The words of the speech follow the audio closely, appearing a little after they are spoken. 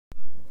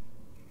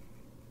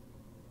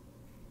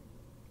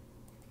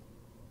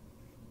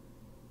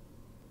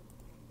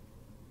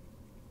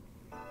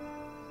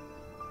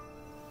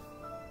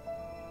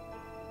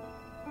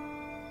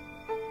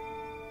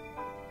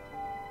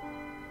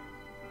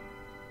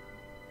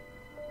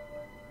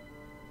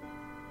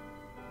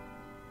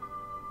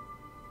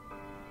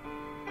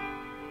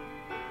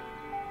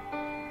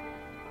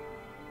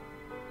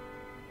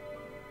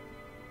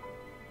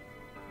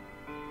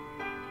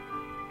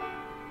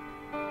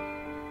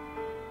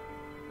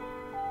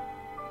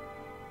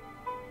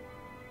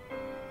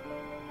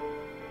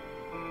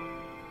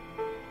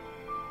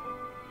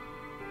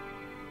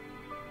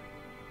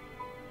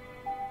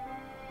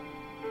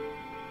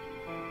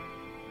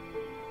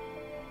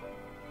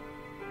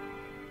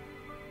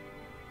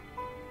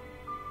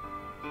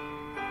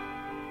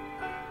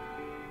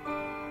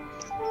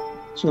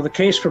So the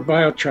case for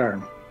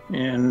biochar,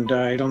 and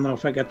I don't know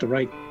if I got the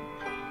right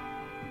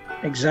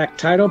exact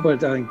title,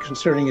 but I'm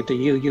considering it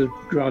the UU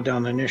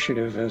Drawdown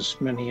Initiative,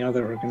 as many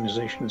other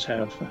organizations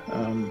have.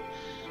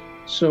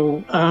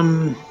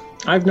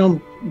 I've known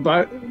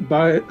about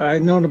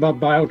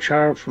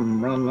biochar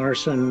from Ron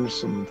Larson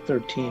some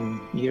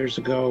 13 years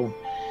ago,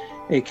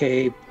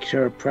 aka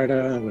Terra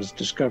preta. It was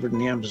discovered in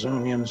the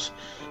Amazonians.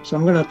 So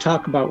I'm going to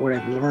talk about what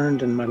I've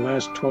learned in my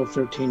last 12,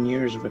 13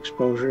 years of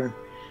exposure.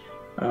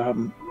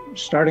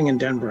 Starting in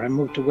Denver, I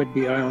moved to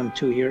Whidbey Island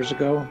 2 years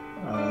ago.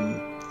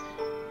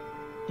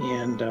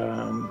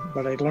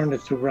 But I learned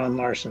it through Ron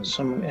Larson.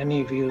 Any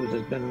of you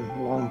that have been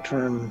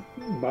long-term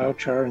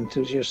biochar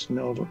enthusiasts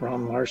know that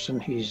Ron Larson.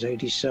 He's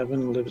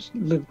 87,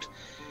 lived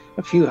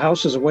a few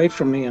houses away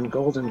from me in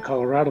Golden,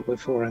 Colorado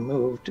before I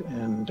moved,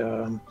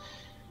 and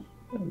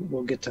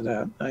we'll get to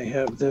that. I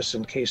have this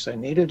in case I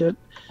needed it.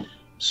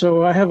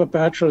 So I have a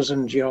bachelor's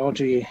in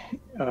geology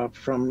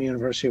from the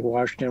University of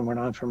Washington,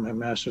 went on for my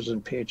master's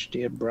and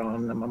Ph.D. at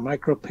Brown. I'm a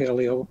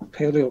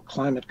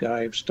paleoclimate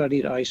guy. I've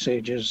studied ice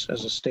ages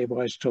as a stable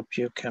isotope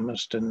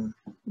geochemist and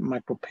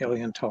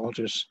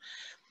micropaleontologist,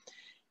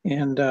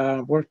 and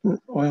worked in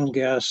oil and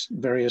gas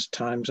various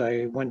times.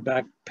 I went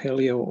back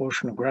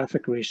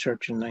paleoceanographic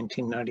research in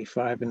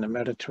 1995 in the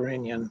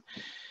Mediterranean.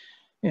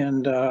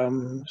 And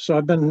so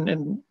I've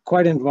been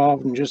quite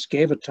involved and just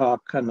gave a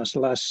talk on this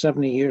last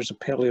 70 years of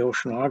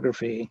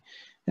paleoceanography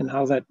and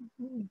how that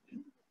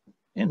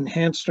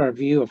enhanced our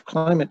view of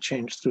climate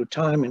change through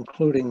time,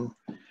 including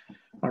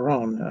our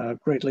own,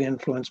 greatly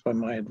influenced by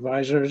my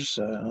advisors,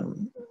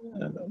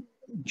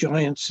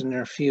 giants in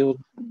their field,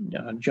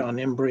 John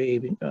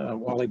Embry,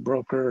 Wally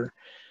Broker,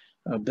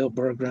 Bill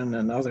Berggren,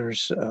 and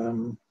others,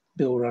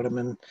 Bill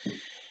Rudiman.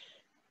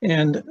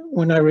 And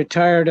when I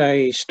retired,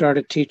 I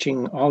started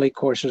teaching OLLI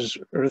courses,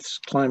 Earth's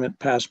Climate,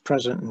 Past,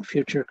 Present, and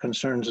Future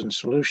Concerns and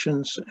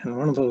Solutions. And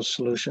one of those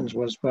solutions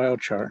was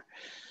biochar.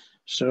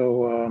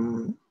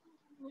 So,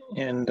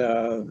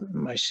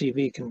 my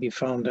CV can be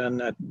found on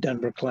that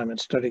Denver Climate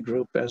Study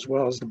Group, as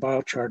well as the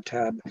biochar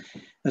tab,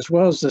 as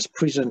well as this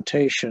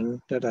presentation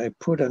that I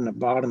put on the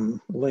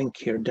bottom link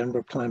here,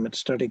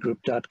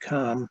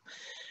 denverclimatestudygroup.com.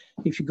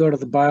 If you go to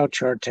the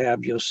biochar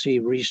tab, you'll see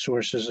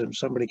resources, and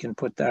somebody can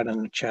put that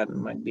in the chat. It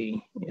might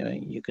be,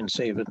 you can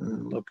save it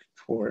and look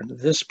for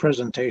this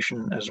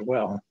presentation as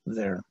well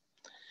there.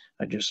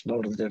 I just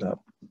loaded it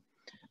up.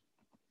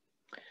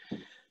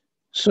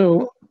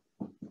 So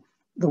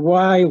the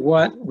why,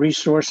 what,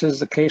 resources,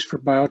 the case for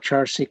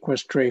biochar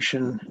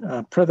sequestration,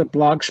 per the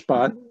blog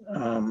spot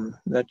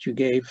that you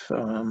gave, I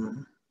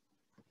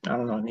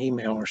don't know, an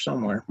email or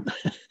somewhere.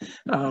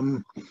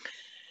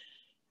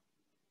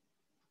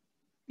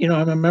 You know,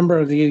 I'm a member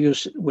of the UU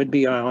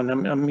Whidbey Island.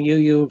 I'm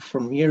UU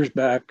from years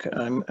back.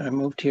 I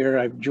moved here.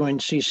 I joined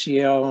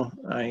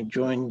CCL. I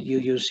joined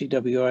UU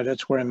CWI.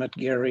 That's where I met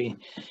Gary,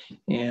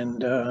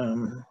 and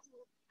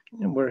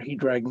where he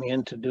dragged me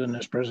into doing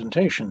this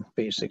presentation,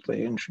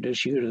 basically,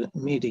 introduce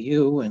me to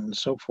you and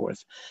so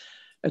forth.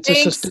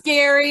 Thanks,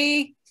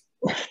 Gary.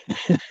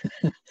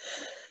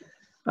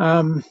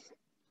 You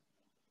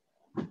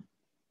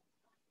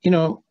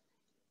know,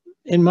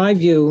 in my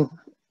view,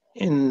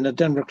 in the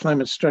Denver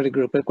Climate Study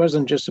Group, it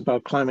wasn't just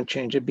about climate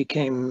change. It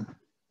became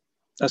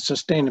a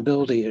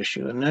sustainability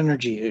issue, an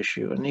energy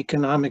issue, an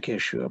economic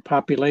issue, a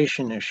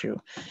population issue.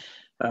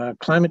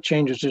 Climate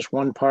change is just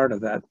one part of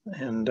that,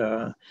 and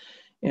the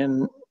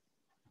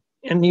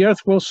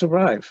Earth will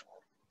survive.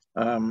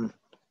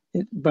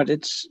 But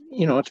it's,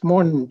 you know, it's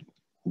more than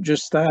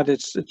just that.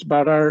 It's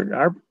about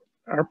our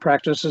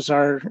practices,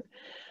 our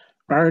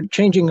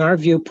changing our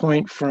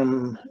viewpoint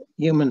from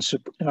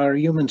our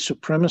human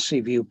supremacy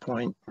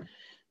viewpoint,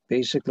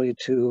 basically,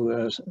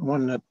 to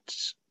one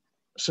that's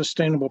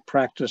sustainable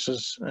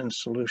practices and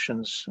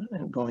solutions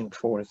going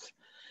forth.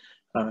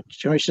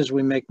 Choices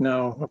we make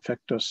now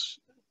affect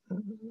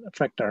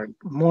our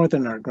more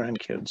than our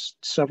grandkids,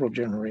 several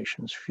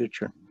generations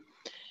future,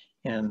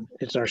 and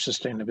it's our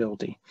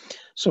sustainability.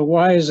 So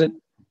why is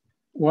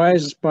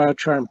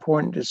biochar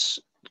important? It's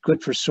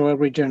good for soil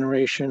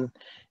regeneration.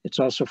 It's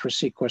also for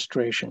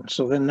sequestration.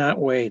 So then that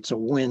way it's a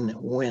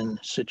win-win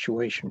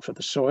situation for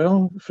the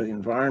soil, for the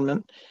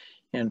environment,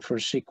 and for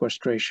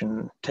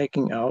sequestration,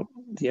 taking out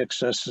the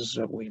excesses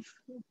that we've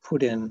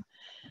put in,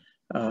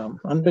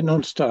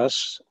 unbeknownst to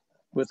us,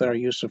 with our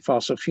use of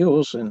fossil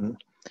fuels, and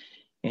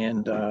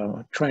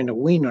trying to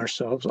wean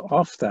ourselves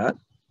off that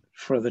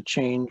for the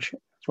change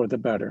for the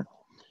better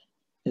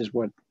is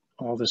what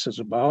all this is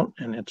about.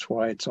 And it's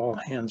why it's all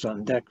hands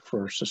on deck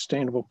for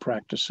sustainable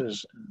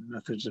practices and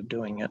methods of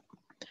doing it.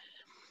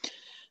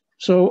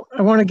 So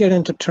I want to get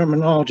into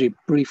terminology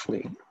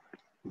briefly.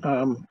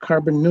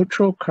 Carbon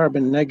neutral,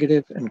 carbon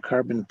negative, and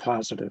carbon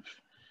positive.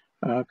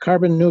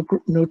 Carbon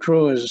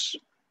neutral is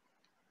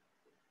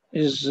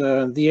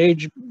the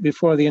age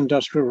before the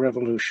Industrial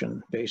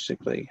Revolution,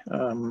 basically.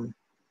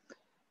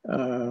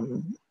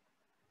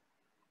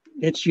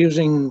 It's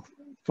using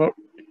for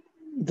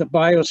the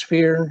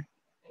biosphere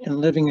and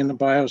living in the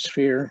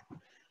biosphere,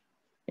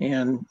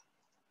 and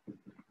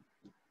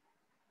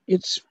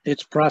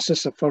Its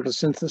process of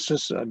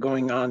photosynthesis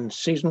going on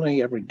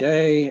seasonally every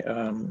day,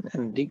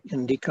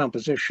 and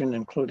decomposition,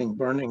 including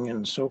burning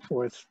and so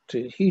forth,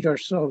 to heat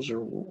ourselves or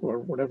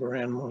whatever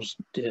animals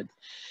did.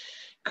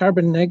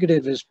 Carbon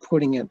negative is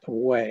putting it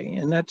away,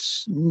 and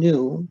that's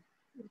new,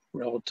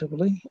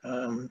 relatively,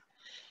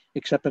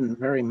 except in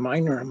very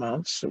minor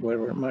amounts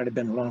where it might have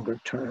been longer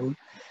term.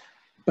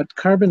 But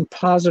carbon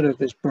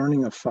positive is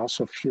burning of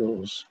fossil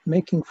fuels,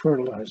 making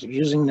fertilizer,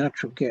 using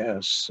natural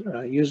gas,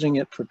 using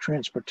it for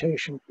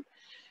transportation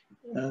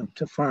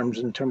to farms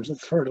in terms of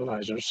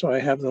fertilizer. So I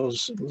have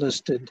those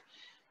listed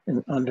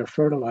under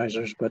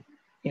fertilizers, but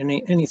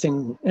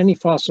any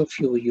fossil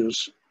fuel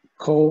use,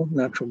 coal,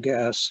 natural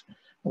gas,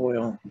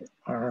 oil,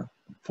 are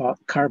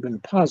carbon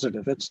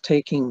positive. It's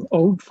taking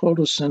old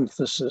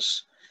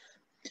photosynthesis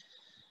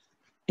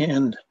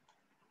and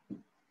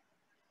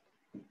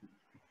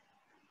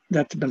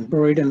that's been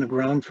buried in the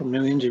ground for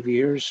millions of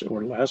years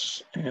or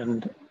less,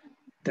 and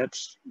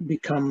that's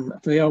become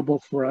available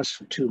for us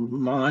to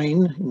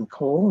mine in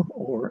coal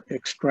or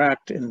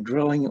extract in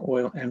drilling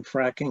oil and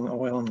fracking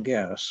oil and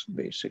gas,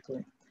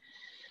 basically.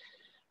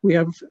 We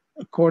have,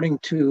 according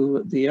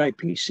to the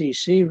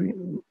IPCC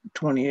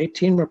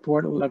 2018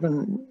 report,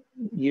 11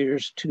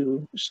 years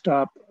to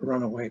stop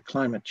runaway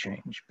climate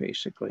change,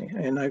 basically.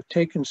 And I've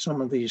taken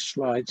some of these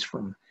slides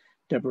from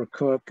Deborah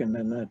Cook, and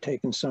then I've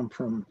taken some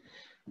from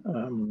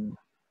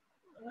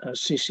a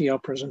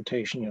CCL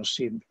presentation you'll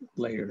see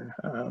later.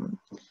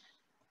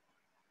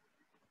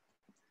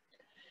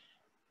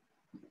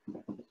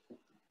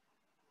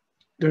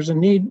 There's a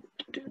need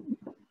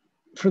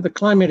for the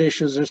climate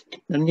issues. There's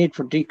a need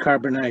for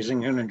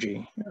decarbonizing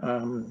energy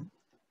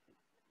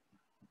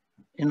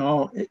in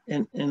all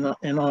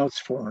its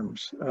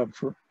forms,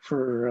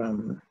 for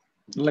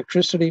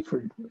electricity,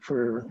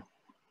 for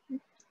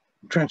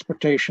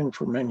transportation,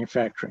 for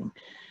manufacturing.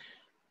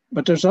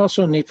 But there's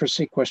also a need for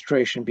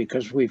sequestration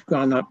because we've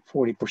gone up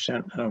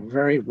 40% at a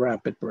very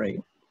rapid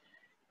rate.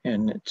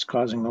 And it's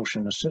causing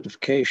ocean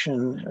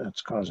acidification,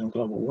 it's causing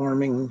global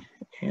warming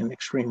and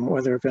extreme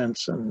weather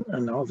events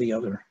and all the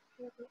other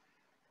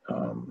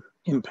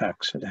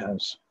impacts it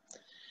has.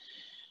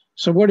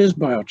 So what is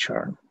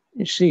biochar?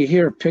 You see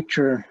here a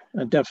picture,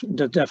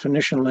 the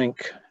definition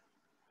link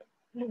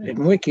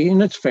in Wiki,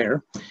 and it's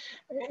fair.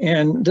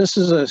 And this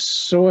is a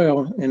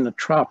soil in the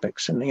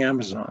tropics in the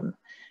Amazon.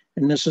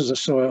 And this is a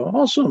soil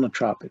also in the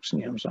tropics in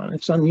the Amazon.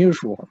 It's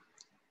unusual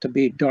to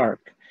be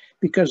dark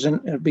because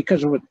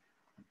of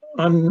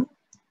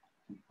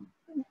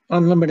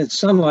unlimited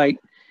sunlight,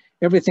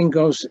 everything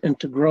goes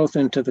into growth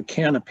into the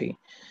canopy.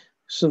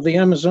 So the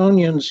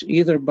Amazonians,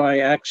 either by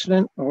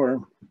accident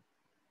or,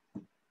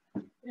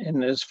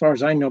 and as far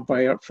as I know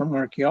from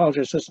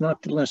archaeologists, it's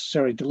not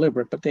necessarily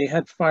deliberate, but they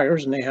had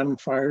fires, and they had them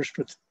fires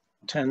for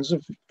tens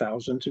of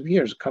thousands of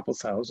years, a couple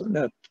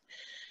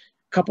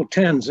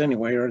tens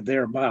anyway, or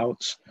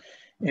thereabouts.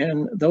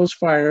 And those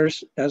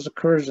fires, as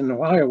occurs in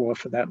Iowa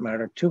for that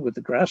matter too, with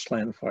the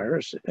grassland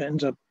fires,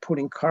 ends up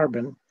putting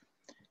carbon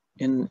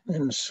in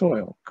the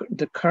soil.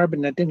 The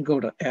carbon that didn't go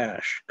to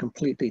ash,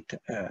 completely to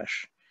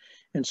ash.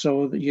 And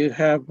so you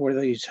have where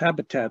these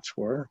habitats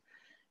were,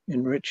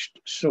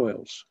 enriched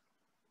soils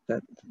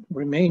that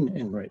remain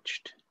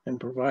enriched and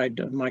provide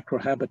a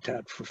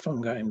microhabitat for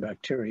fungi and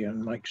bacteria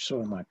and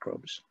soil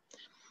microbes.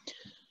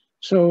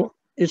 So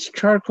it's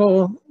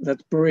charcoal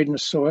that's buried in the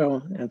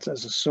soil, and it's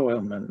as a soil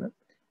amendment.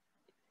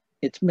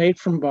 It's made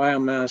from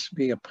biomass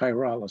via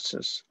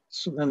pyrolysis.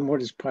 So then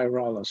what is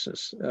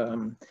pyrolysis?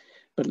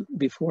 But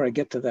before I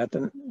get to that,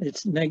 then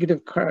it's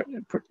negative,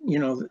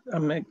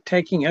 I'm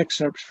taking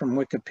excerpts from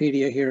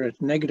Wikipedia here.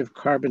 It's negative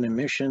carbon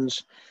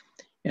emissions,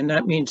 and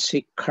that means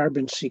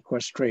carbon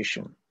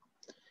sequestration.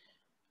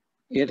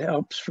 It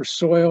helps for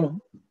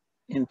soil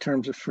in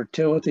terms of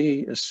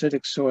fertility,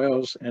 acidic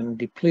soils, and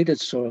depleted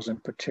soils in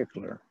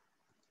particular.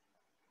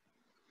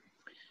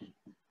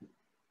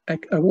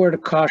 A word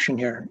of caution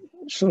here.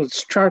 So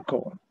it's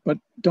charcoal, but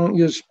don't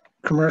use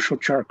commercial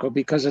charcoal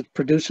because it's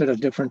produced at a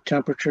different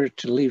temperature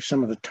to leave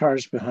some of the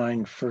tars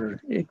behind for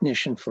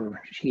ignition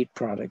for heat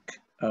product,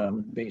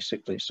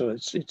 basically. So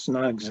it's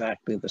not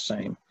exactly the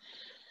same.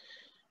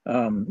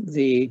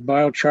 The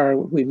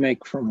biochar we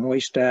make from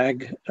waste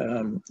ag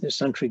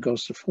essentially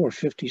goes to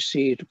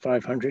 450C to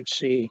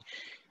 500C,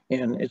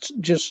 and it's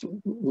just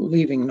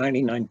leaving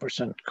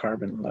 99%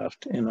 carbon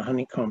left in the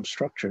honeycomb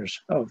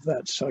structures of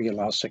that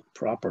cellulosic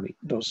property,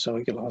 those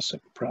cellulosic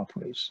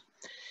properties.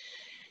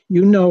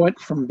 You know it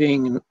from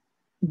being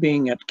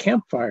at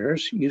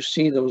campfires. You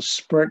see those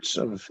spurts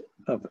of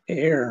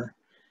air,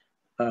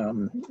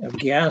 of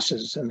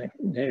gases, and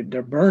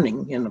they're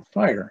burning in the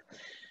fire.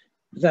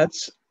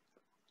 That's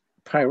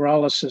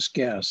pyrolysis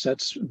gas,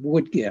 that's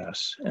wood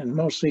gas, and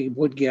mostly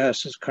wood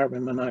gas is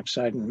carbon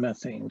monoxide and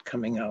methane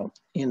coming out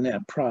in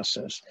that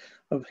process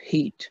of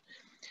heat.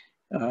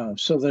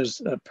 So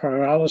there's a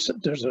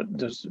pyrolysis, there's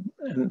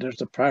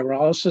a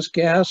pyrolysis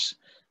gas,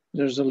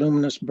 there's a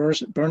luminous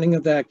burning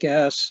of that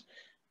gas,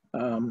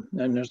 and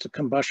there's the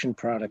combustion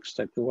products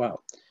that go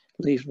out,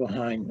 leaves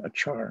behind a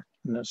char,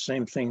 and the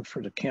same thing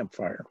for the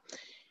campfire.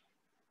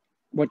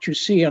 what you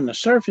see on the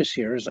surface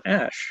here is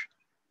ash,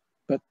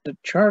 but the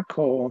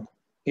charcoal,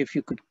 if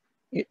you could,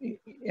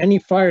 any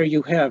fire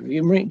you have,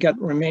 you got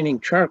remaining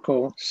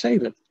charcoal,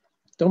 save it.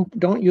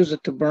 Don't use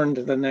it to burn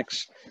to the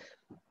next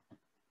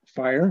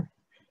fire.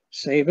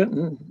 Save it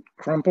and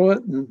crumple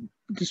it and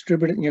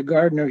distribute it in your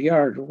garden or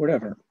yard or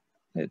whatever.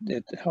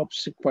 It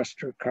helps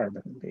sequester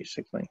carbon,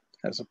 basically,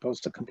 as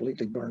opposed to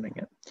completely burning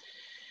it.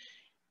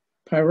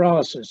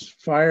 Pyrolysis,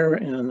 fire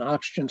in an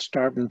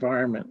oxygen-starved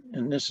environment.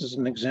 And this is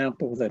an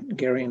example that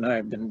Gary and I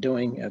have been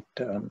doing at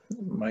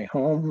my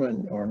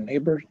home or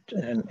neighbor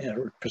and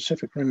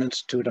Pacific Rim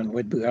Institute on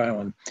Whidbey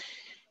Island.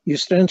 You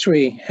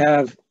essentially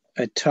have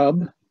a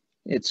tub.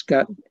 It's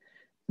got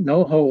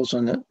no holes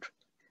in it.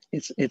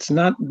 It's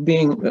not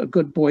being a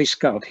good Boy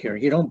Scout here.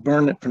 You don't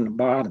burn it from the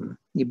bottom.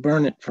 You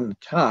burn it from the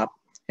top,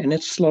 and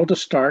it's slow to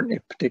start,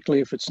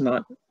 particularly if it's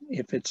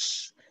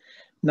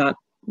not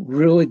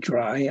really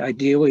dry.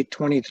 Ideally,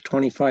 20 to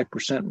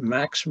 25%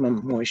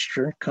 maximum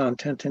moisture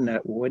content in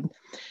that wood.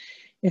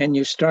 And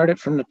you start it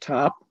from the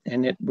top,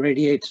 and it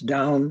radiates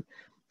down.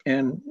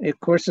 And of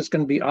course, it's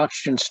going to be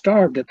oxygen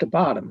starved at the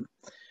bottom.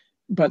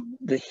 But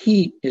the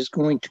heat is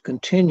going to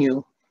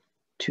continue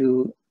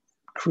to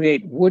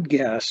create wood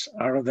gas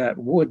out of that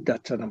wood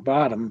that's at the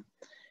bottom.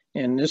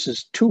 And this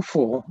is too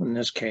full in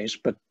this case,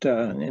 but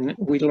and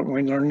we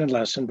learned a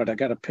lesson, but I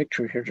got a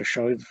picture here to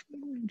show you.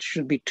 It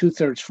should be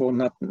 2/3 full,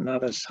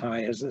 not as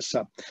high as this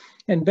up.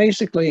 And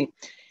basically,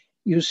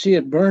 you see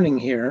it burning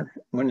here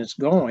when it's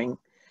going,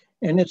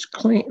 and it's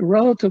clean,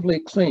 relatively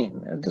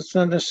clean. It's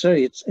not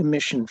necessarily it's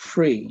emission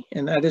free,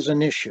 and that is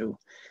an issue,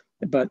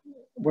 but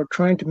we're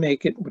trying to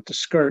make it with the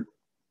skirt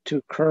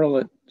to curl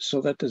it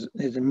so that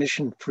it's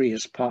emission free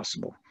as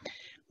possible.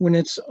 When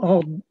it's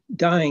all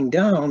dying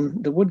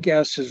down, the wood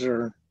gases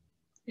are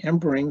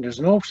embering. There's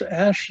no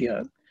ash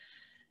yet.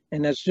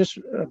 And that's just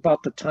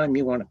about the time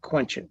you want to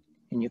quench it.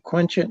 And you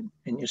quench it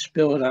and you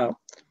spill it out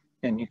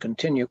and you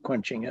continue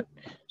quenching it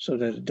so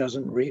that it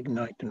doesn't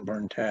reignite and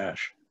burn to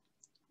ash.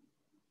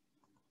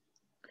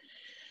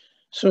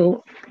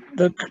 So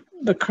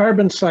the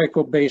carbon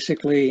cycle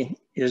basically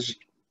is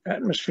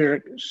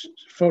atmospheric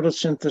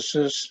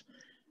photosynthesis.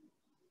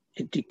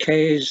 It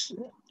decays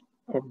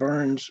or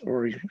burns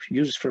or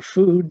used for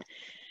food,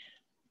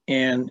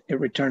 and it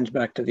returns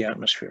back to the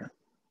atmosphere.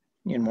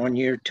 In 1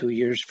 year, 2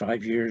 years,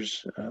 5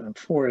 years,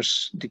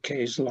 forest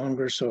decays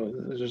longer, so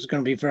there's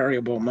going to be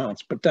variable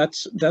amounts, but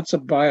that's a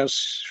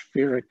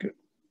biospheric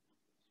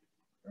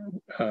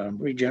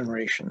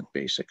regeneration,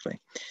 basically.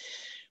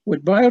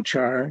 With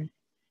biochar,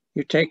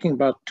 you're taking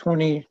about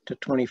 20 to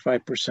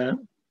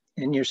 25%,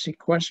 and you're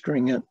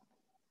sequestering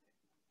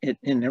it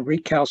in a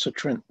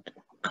recalcitrant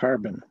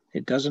carbon.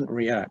 It doesn't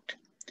react.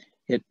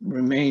 It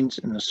remains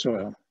in the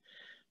soil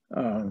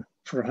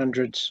for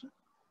hundreds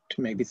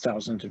to maybe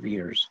thousands of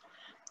years.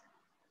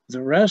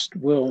 The rest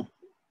will,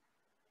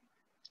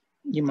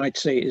 you might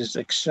say, is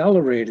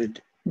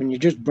accelerated when you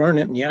just burn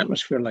it in the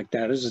atmosphere like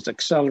that. It's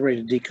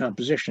accelerated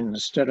decomposition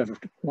instead of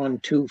 1,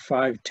 2,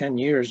 5, 10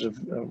 years of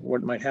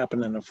what might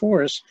happen in a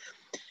forest.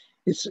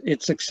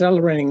 It's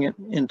accelerating it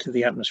into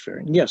the atmosphere.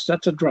 And yes,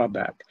 that's a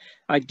drawback.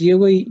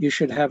 Ideally, you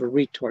should have a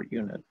retort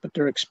unit, but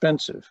they're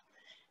expensive.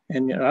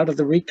 And out of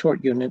the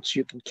retort units,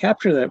 you can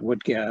capture that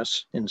wood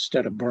gas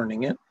instead of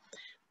burning it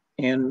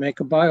and make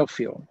a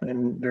biofuel.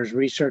 And there's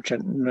research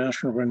at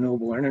National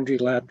Renewable Energy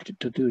Lab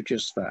to do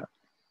just that.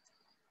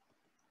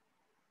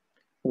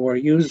 Or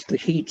use the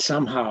heat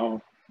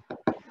somehow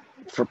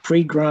for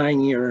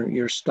pre-drying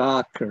your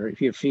stock or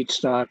your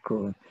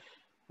feedstock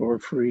or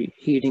for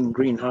heating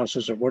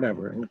greenhouses or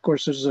whatever. And of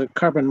course, there's a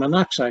carbon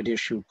monoxide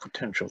issue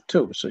potential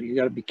too, so you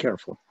got to be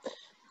careful.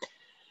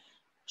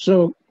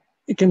 So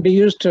it can be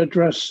used to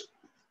address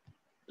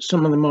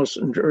some of the most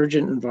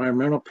urgent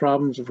environmental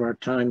problems of our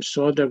time: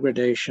 soil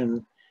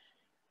degradation,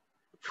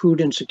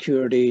 food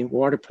insecurity,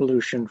 water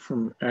pollution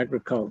from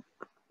agricultural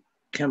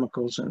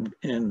chemicals,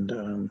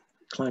 and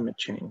climate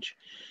change.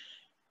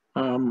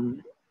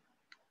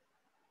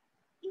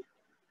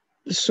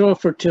 Soil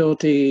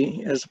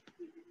fertility, as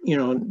you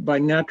know, by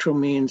natural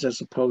means as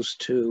opposed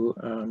to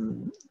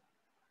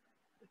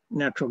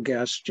natural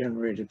gas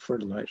generated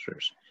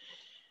fertilizers.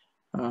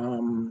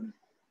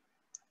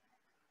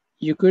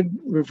 You could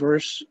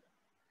reverse.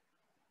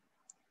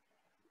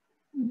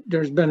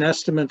 There's been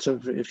estimates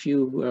of if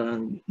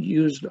you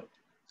used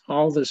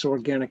all this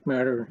organic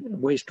matter,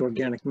 waste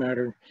organic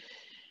matter,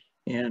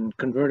 and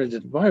converted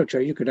it to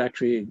biochar, you could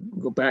actually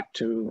go back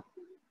to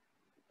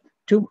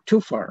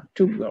too far,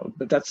 too low.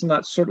 But that's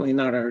certainly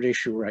not our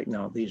issue right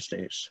now these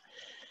days.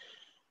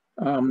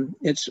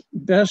 It's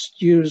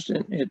best used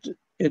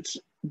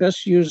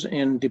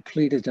in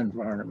depleted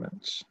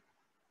environments.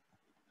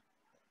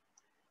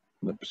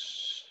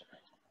 Whoops.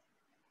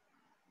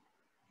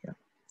 Yeah.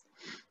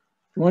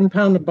 1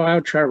 pound of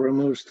biochar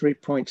removes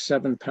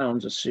 3.7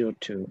 pounds of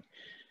CO2.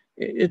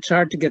 It's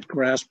hard to get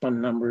grasp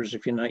on numbers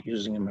if you're not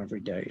using them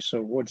every day.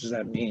 So what does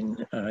that mean?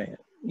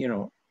 You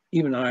know,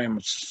 even I am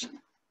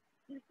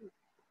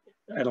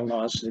at a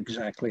loss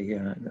exactly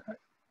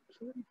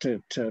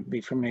to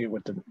be familiar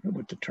with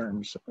the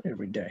terms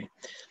every day.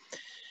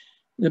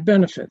 The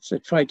benefits: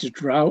 it fights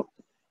drought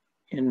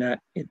in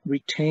that it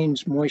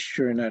retains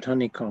moisture in that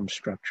honeycomb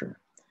structure.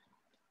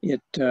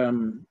 It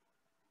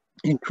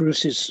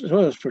increases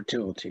soil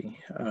fertility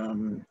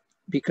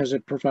because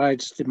it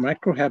provides the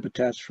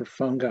microhabitats for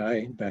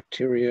fungi,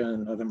 bacteria,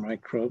 and other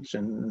microbes,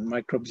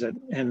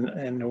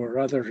 and or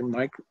other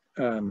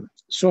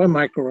soil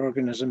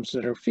microorganisms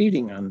that are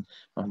feeding on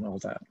all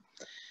that.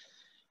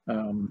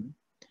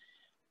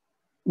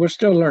 We're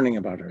still learning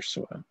about our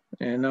soil,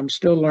 and I'm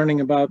still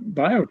learning about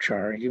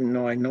biochar, even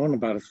though I've known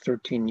about it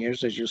 13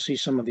 years. As you'll see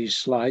some of these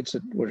slides,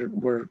 that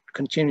we're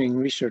continuing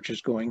research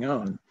is going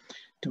on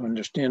to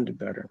understand it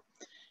better.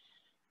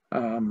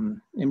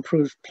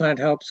 Improved plant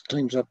health,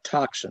 cleans up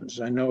toxins.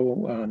 I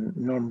know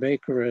Norm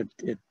Baker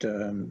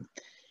in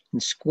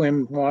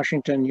Sequim,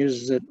 Washington,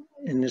 uses it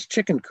in his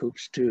chicken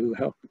coops to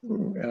help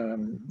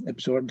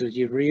absorb the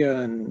urea,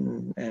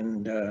 and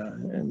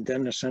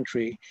then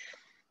essentially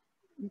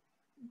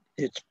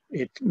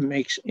it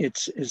makes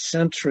it's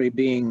essentially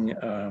being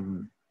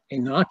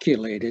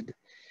inoculated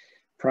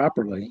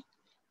properly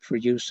for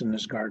use in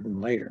his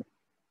garden later.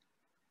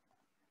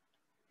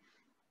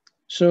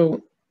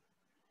 So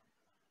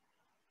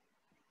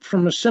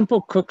from a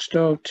simple cook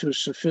stove to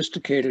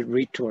sophisticated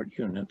retort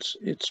units,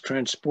 it's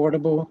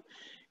transportable.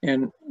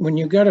 And when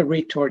you got a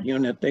retort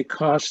unit, they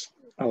cost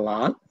a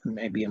lot,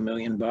 maybe $1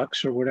 million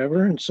or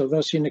whatever. And so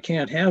thus you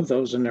can't have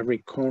those in every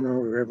corner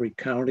or every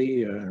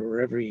county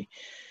or every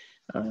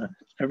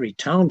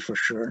town for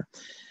sure.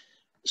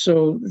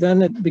 So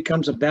then it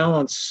becomes a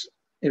balance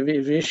of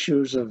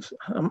issues of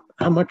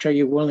how much are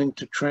you willing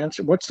to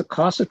transfer? What's the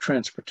cost of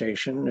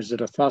transportation? Is it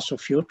a fossil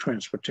fuel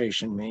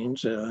transportation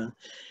means?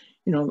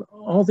 You know,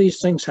 all these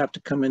things have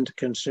to come into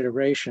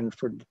consideration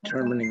for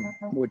determining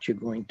what you're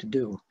going to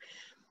do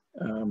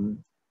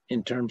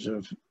in terms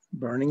of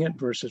burning it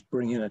versus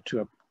bringing it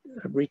to a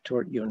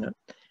retort unit.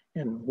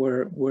 And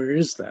where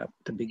is that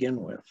to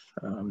begin with?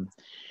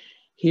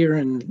 Here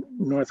in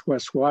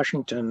Northwest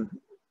Washington,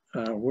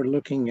 we're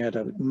looking at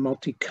a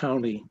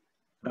multi-county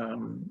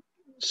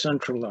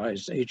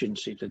centralized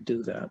agency to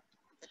do that.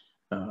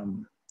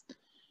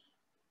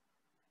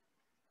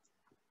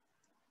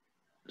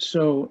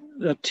 So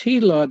the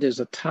T-LUD is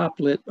a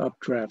top-lit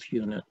updraft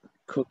unit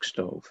cook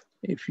stove.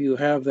 If you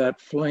have that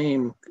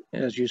flame,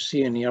 as you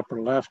see in the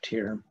upper left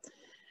here,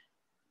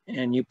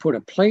 and you put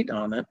a plate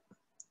on it,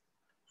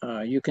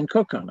 you can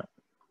cook on it.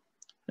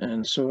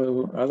 And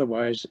so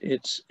otherwise,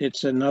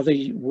 it's another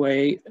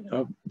way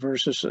of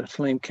versus a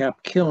flame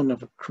cap kiln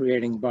of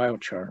creating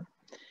biochar.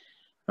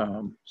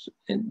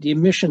 The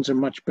emissions are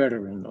much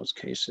better in those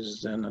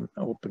cases than an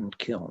open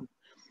kiln.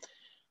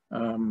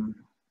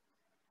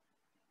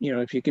 You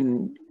know, if you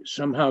can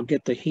somehow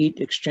get the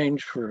heat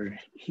exchanged for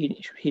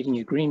heating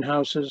your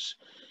greenhouses,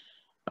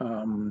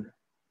 the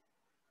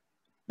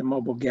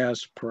mobile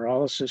gas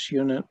pyrolysis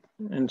unit,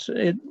 and so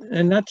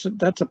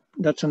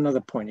that's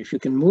another point. If you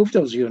can move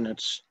those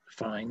units,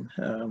 fine,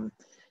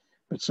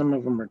 but some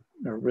of them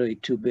are really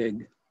too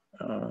big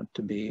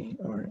to be,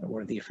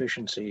 or the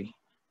efficiency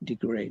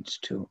degrades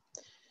too.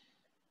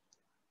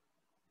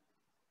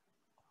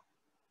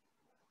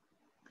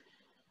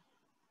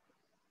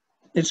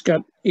 It's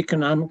got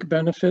economic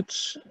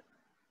benefits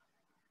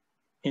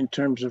in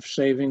terms of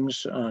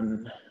savings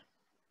on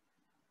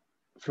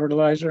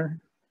fertilizer,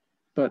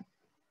 but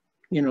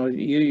you know,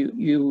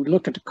 you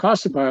look at the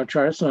cost of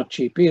biochar, it's not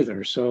cheap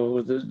either.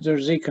 So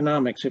there's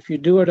economics. If you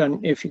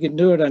can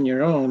do it on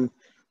your own,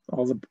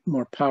 all the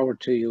more power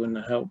to you, and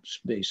it helps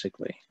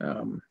basically.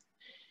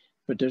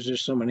 But there's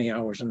just so many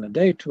hours in the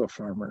day to a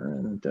farmer,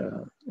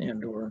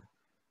 and or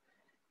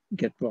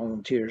get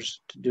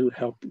volunteers to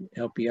help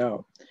you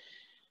out.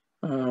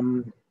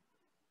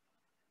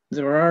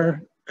 There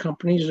are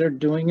companies that are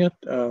doing it.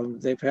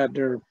 They've had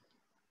their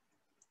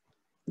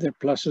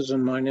pluses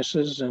and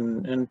minuses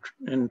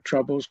and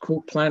troubles.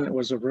 Cool Planet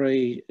was a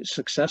very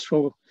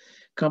successful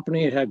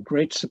company. It had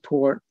great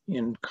support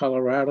in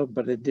Colorado,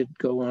 but it did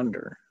go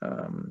under.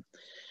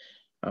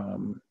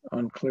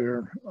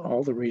 Unclear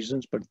all the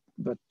reasons,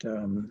 but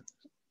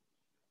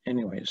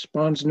anyway, it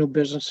spawns new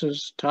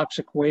businesses.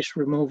 Toxic waste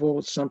removal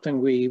is something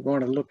we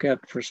want to look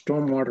at for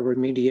stormwater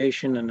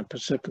remediation in the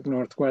Pacific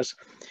Northwest,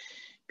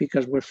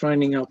 because we're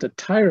finding out that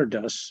tire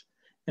dust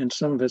and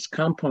some of its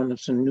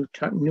components in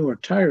newer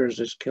tires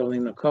is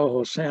killing the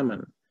coho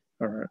salmon,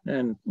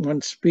 and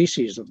one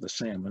species of the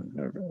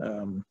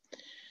salmon.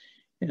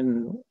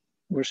 And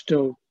we're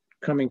still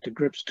coming to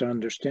grips to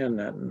understand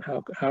that, and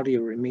how do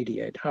you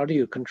remediate? How do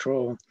you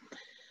control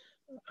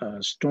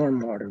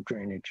stormwater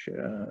drainage,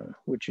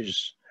 which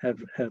have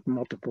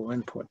multiple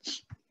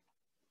inputs?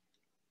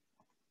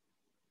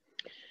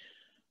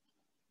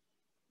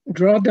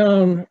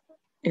 Drawdown,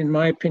 in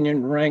my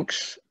opinion,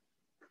 ranks,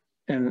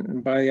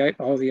 and by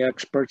all the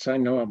experts I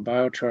know of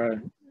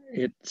biochar,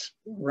 it's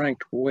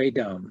ranked way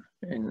down.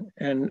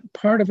 And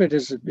part of it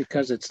is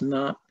because it's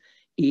not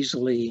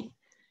easily,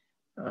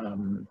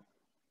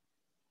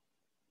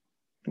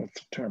 what's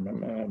the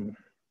term?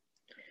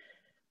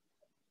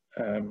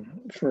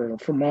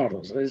 for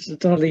models. It's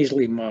not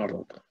easily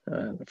modeled.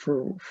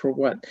 For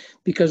what?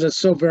 Because it's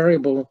so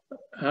variable.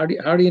 How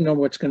do you know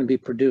what's going to be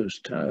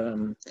produced?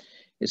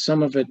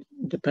 Some of it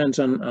depends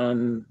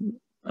on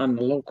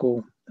the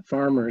local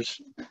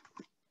farmers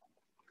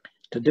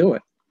to do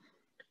it.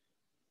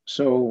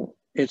 So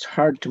it's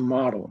hard to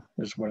model,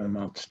 is what it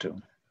amounts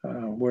to.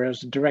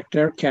 Whereas direct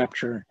air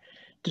capture,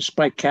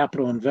 despite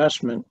capital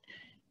investment,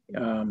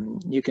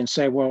 you can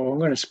say, well, I'm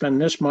going to spend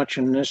this much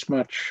and this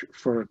much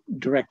for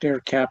direct air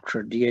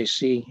capture,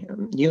 DAC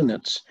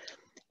units,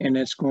 and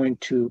it's going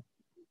to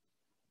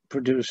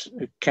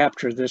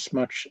capture this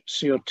much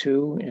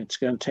CO2. It's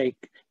going to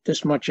take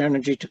this much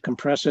energy to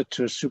compress it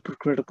to a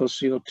supercritical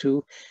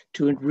CO2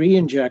 to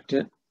re-inject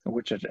it,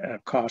 which is at a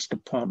cost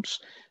of pumps,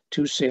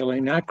 to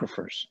saline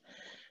aquifers.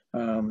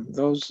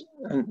 So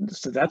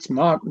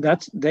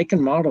they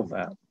can model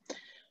that.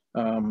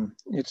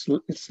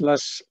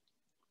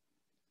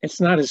 It's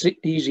not as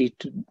easy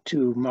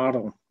to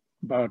model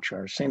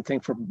biochar. Same thing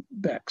for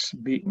BECCS,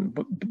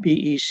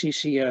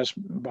 BECCS,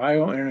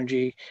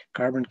 bioenergy,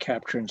 carbon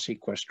capture and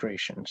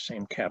sequestration,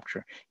 same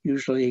capture,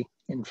 usually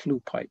in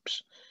flue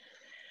pipes.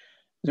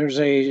 There's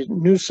a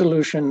new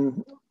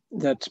solution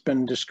that's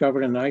been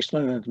discovered in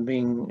Iceland and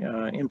being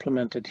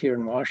implemented here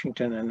in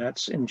Washington, and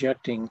that's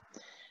injecting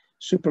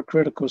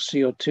supercritical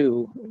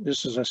CO2.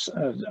 This is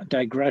a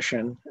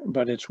digression,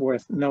 but it's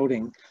worth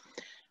noting,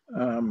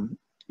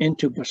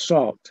 into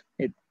basalt.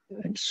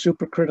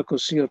 Supercritical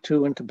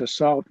CO2 into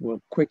basalt will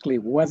quickly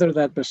weather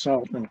that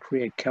basalt and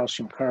create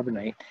calcium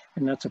carbonate,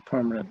 and that's a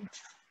permanent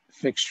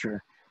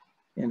fixture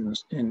in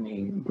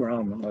the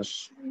ground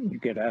unless you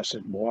get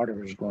acid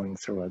water is going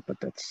through it.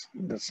 But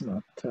that's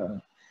not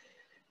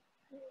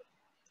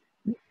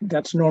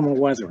that's normal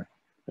weathering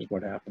is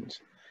what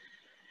happens.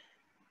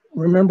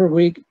 Remember,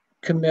 we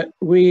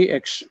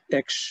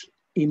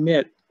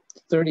emit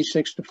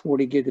 36 to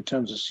 40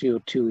 gigatons of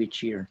CO2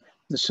 each year.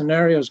 The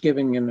scenarios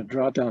given in the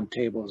drawdown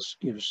tables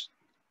gives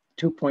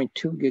 2.2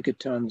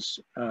 gigatons,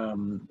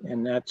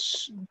 and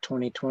that's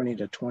 2020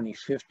 to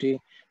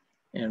 2050,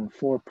 and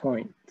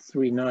 4.39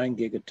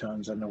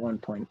 gigatons on the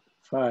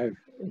 1.5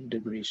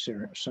 degree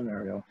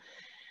scenario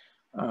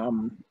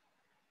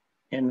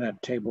in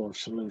that table of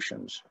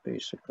solutions,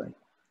 basically.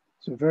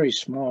 So a very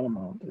small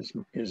amount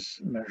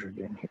is measured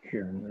in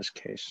here in this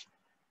case.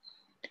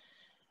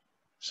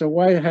 So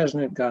why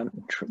hasn't it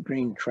gotten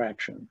green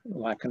traction?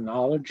 Lack of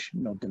knowledge,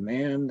 no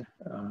demand.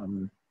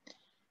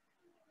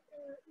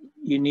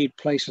 You need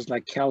places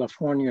like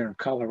California or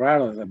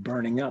Colorado that are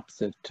burning up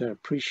that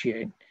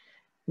appreciate.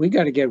 We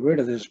got to get rid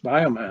of this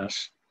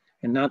biomass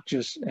and not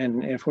just,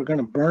 and if we're going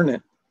to burn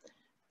it,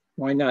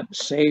 why not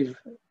save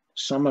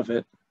some of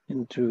it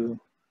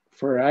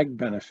for ag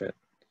benefit?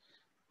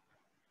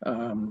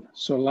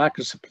 So lack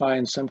of supply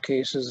in some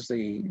cases,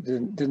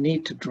 the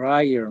need to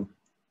dry your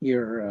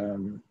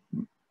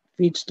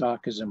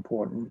feedstock is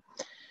important.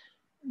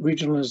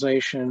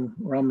 Regionalization,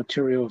 raw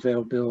material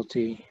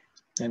availability,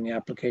 and the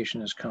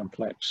application is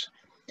complex.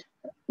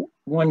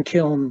 One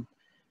kiln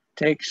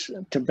takes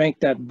to make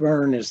that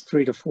burn is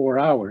 3 to 4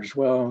 hours.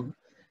 Well,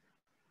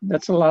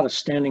 that's a lot of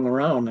standing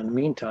around in the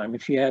meantime.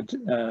 If you had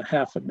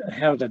half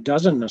a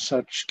dozen of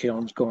such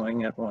kilns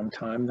going at one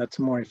time, that's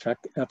a more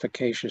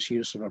efficacious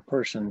use of a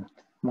person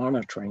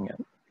monitoring it.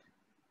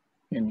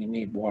 And you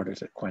need water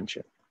to quench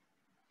it.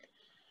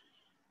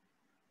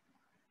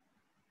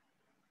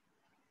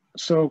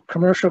 So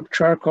commercial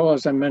charcoal,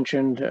 as I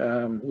mentioned,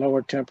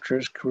 lower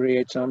temperatures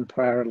creates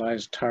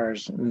unpyrolized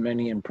tars and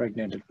many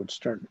impregnated with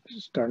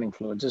starting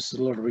fluids. This is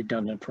a little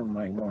redundant from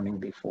my warning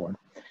before.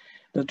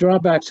 The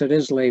drawbacks, it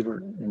is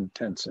labor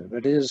intensive.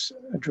 It is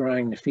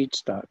drying the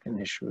feedstock an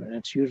issue, and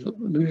it's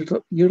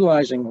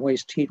utilizing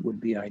waste heat would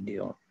be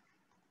ideal.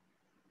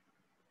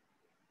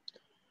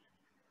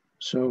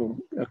 So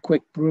a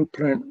quick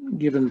blueprint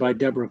given by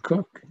Deborah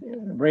Cook,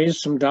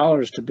 raise some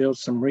dollars to build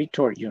some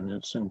retort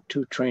units and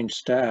 2 trained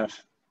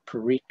staff per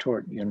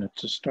retort unit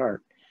to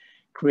start.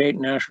 Create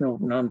national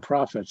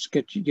nonprofits,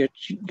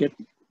 get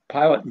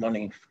pilot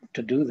money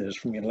to do this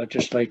from your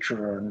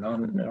legislature or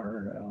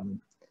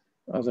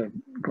other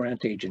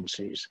grant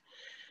agencies.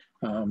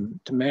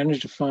 To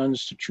manage the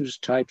funds, to choose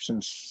types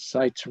and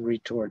sites of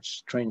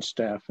retorts, train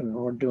staff, and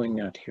we're doing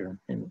that here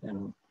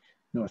in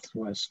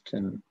Northwest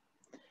and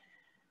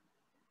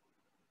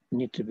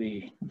need to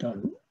be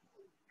done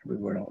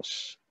everywhere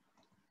else.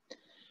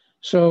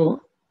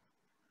 So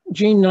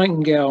Jean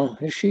Nightingale,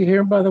 is she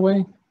here, by the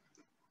way?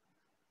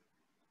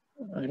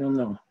 I don't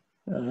know.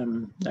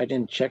 I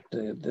didn't check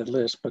the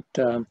list, but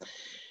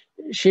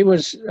she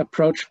was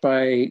approached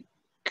by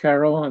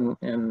Carol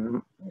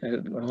and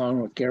along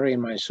with Gary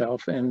and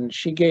myself, and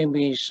she gave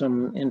me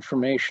some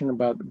information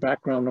about the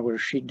background where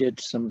she did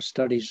some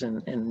studies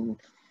in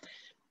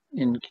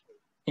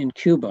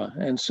Cuba,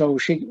 and so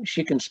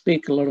she can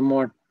speak a little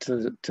more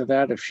to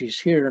that if she's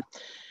here.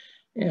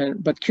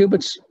 But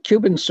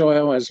Cuban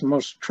soil, as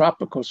most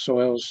tropical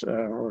soils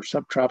or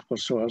subtropical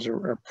soils,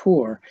 are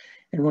poor.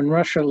 And when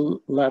Russia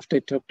left,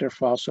 they took their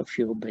fossil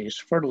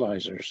fuel-based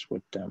fertilizers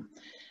with them.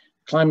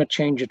 climate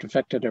change had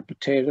affected our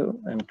potato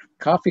and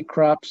coffee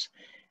crops,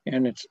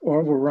 and it's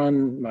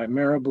overrun by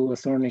marabou, a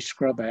thorny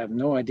scrub. I have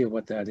no idea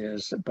what that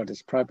is, but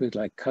it's probably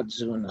like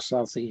kudzu in the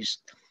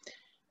southeast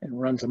and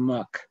runs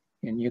amok.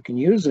 And you can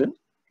use it,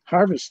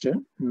 harvest it,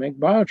 and make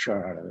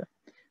biochar out of it.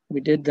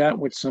 We did that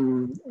with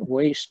some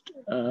waste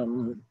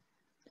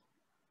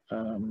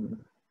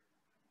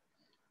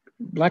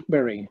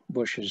blackberry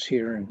bushes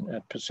here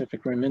at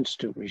Pacific Rim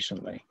Institute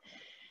recently.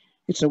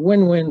 It's a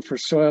win-win for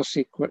for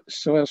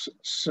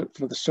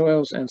the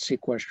soils and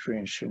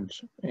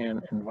sequestrations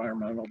and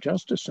environmental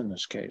justice in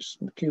this case.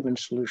 The Cuban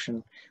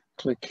solution,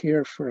 click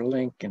here for a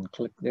link and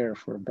click there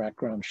for a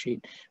background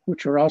sheet,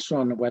 which are also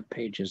on the web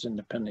pages,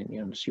 independent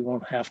units. You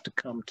won't have to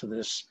come to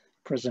this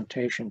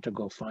presentation to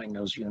go find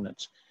those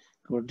units.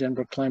 Go to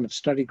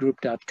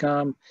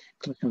denverclimatestudygroup.com,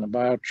 click on the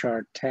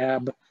biochar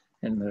tab,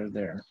 and they're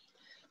there.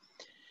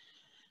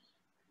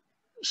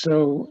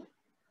 So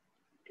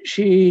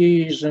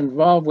she's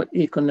involved with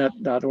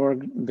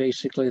econet.org,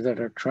 basically, that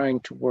are trying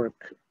to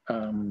work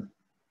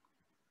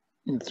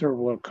in third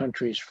world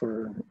countries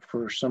for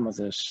some of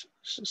this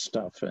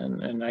stuff.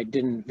 And I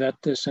didn't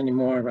vet this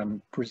anymore.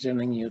 I'm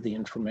presenting you the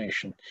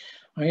information.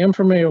 I am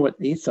familiar with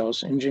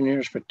Ethos,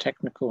 Engineers for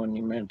Technical and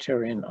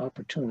Humanitarian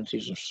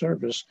Opportunities of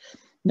Service.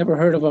 Never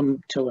heard of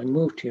them till I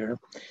moved here.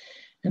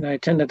 And I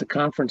attended the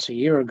conference a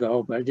year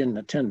ago, but I didn't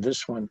attend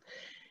this one.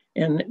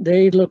 And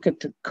they look at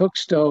the cook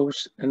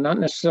stoves, and not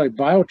necessarily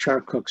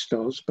biochar cook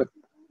stoves, but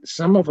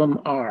some of them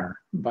are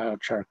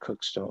biochar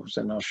cook stoves,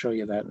 and I'll show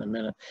you that in a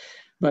minute.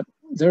 But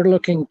they're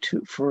looking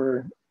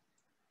for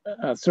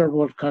third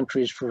world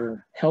countries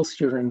for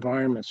healthier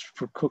environments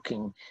for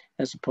cooking,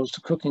 as opposed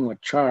to cooking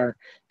with char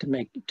to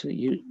make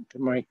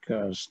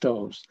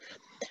stoves.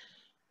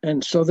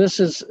 And so this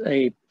is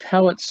a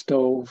pellet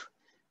stove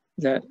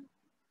that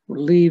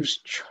leaves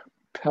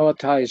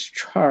pelletized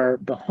char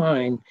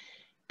behind,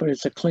 but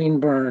it's a clean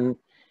burn.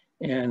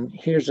 And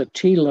here's a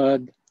tea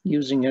lug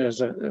using it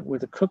as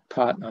with a cook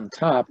pot on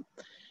top,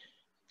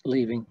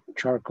 leaving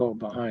charcoal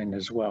behind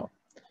as well.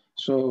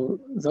 So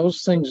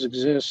those things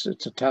exist.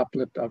 It's a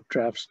top-lip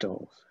updraft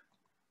stove.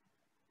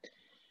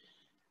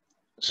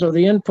 So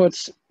the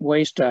inputs,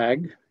 waste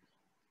ag,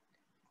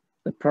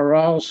 the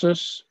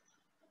pyrolysis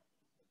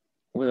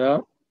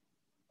without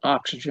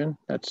oxygen,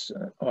 that's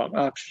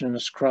oxygen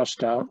is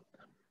crossed out.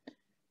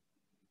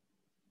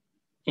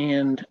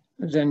 And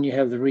then you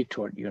have the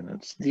retort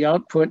units. The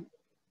output,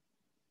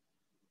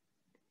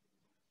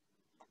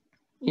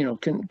 you know,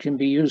 can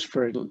be used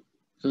for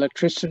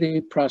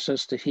electricity,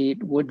 processed to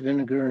heat, wood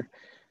vinegar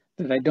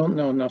that I don't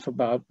know enough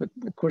about, but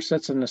of course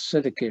that's an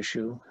acidic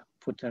issue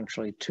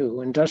potentially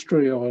too.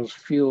 Industrial oils,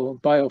 fuel,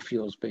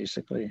 biofuels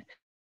basically.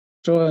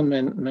 Soil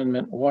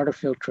amendment, water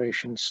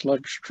filtration,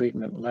 sludge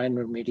treatment, land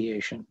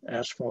remediation,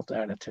 asphalt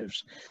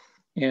additives.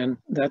 And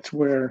that's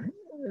where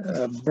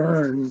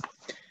burn,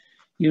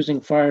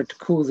 using fire to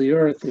cool the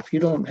earth, if you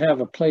don't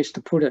have a place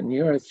to put it in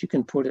the earth, you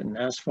can put it in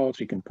asphalt,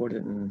 you can put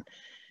it in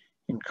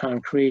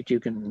concrete, you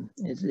can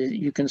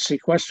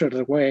sequester it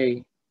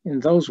away in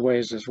those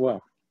ways as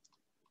well.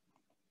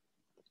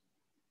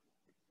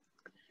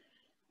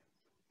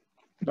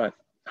 But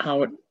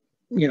how it,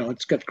 you know,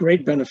 it's got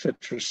great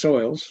benefits for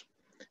soils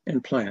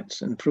and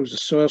plants. It improves the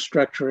soil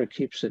structure, it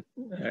keeps it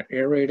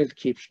aerated,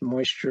 keeps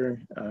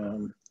moisture,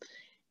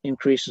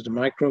 increases the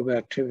microbe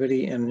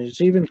activity, and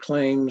there's even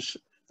claims,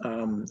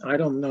 I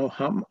don't know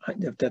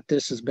if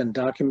this has been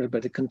documented,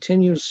 but it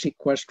continues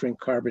sequestering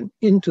carbon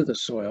into the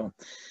soil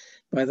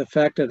by the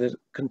fact that it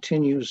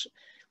continues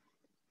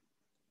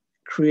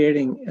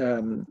creating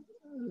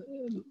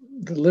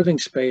the living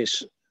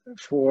space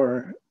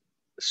for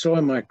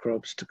soil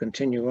microbes to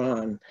continue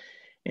on.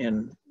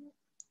 And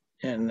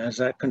as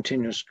that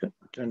continues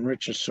to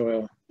enrich the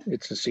soil,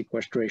 it's a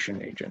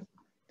sequestration agent.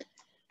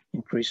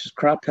 Increases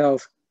crop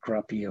health,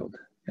 crop yield.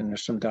 And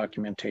there's some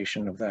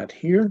documentation of that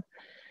here.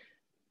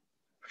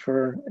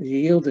 For the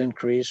yield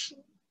increase,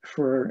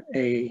 for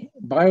a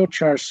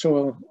biochar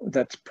soil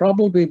that's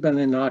probably been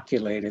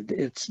inoculated,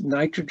 it's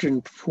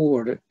nitrogen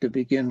poor to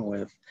begin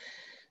with.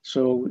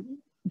 So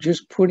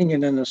just putting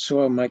it in the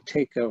soil might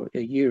take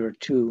a year or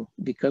two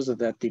because of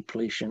that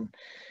depletion.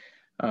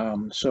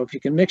 So if you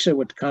can mix it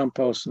with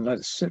compost and let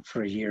it sit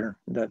for a year,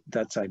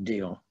 that's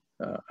ideal.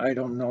 I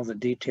don't know the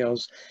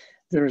details.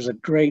 There's a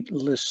great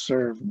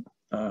listserv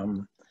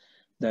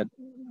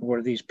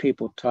where these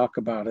people talk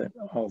about it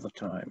all the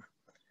time.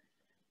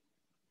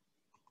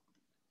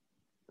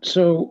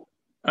 So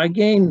I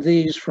gained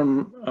these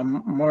from a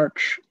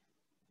March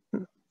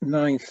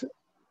 9th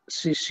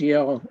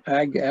CCL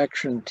Ag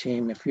Action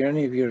Team. If you're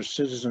any of your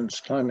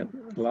citizens climate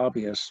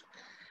lobbyists,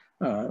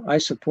 I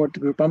support the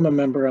group. I'm a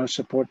member. I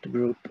support the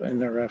group and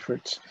their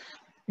efforts,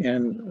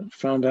 and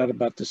found out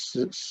about the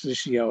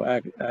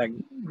CCL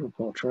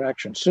Agriculture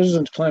Action.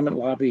 Citizens Climate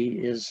Lobby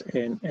is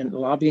a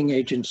lobbying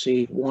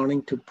agency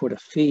wanting to put a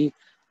fee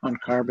on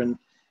carbon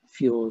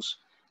fuels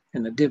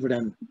and a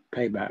dividend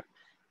payback.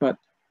 But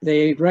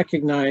they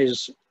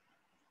recognize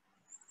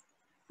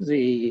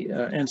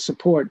and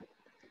support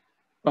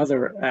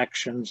other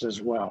actions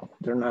as well.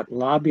 They're not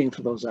lobbying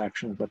for those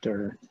actions, but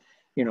they're,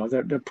 you know,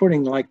 they're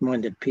putting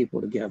like-minded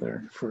people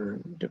together for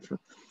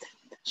different.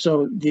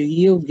 So the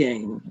yield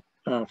gain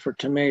for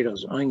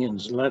tomatoes,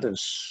 onions,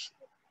 lettuce,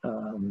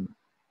 I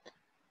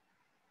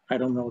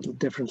don't know the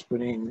difference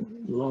between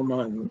Loma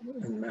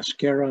and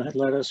Mascara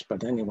lettuce,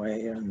 but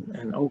anyway,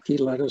 and Oki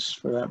lettuce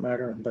for that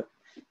matter. But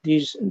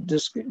this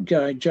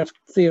guy, Jeff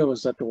Theo,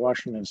 is at the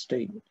Washington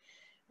State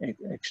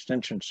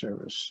Extension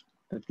Service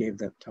that gave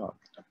that talk.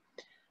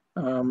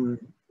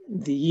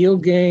 The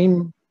yield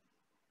gain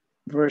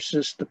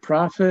versus the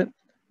profit,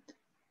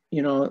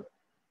 you know,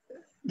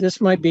 this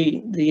might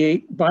be,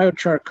 the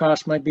biochar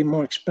cost might be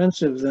more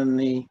expensive than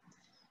the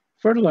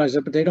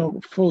fertilizer, but they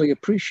don't fully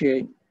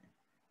appreciate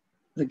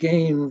the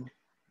gain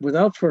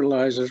without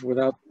fertilizers,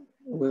 without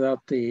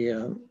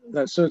the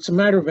so it's a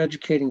matter of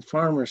educating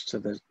farmers to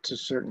a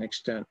certain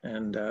extent,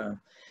 and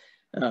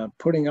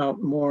putting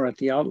out more at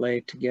the outlay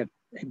to get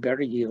a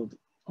better yield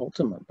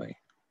ultimately.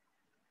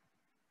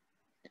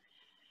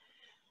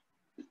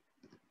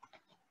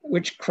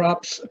 Which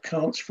crops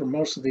accounts for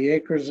most of the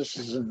acres? This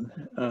is in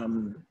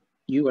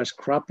U.S.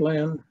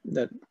 cropland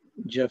that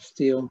Jeff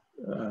Thiel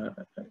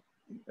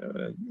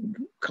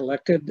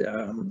collected.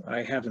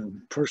 I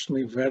haven't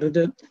personally vetted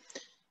it,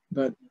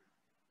 but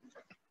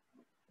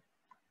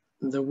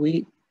the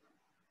wheat,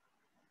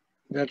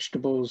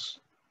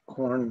 vegetables,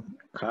 corn,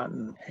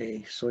 cotton,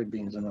 hay,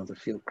 soybeans, and other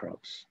field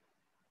crops.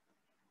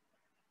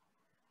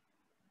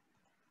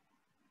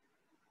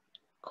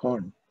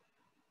 Corn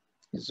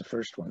is the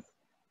first one.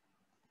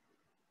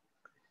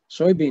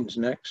 Soybeans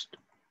next.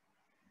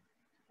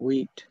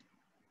 Wheat.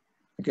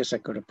 I guess I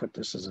could have put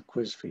this as a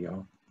quiz for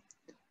y'all.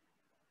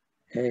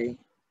 Hay,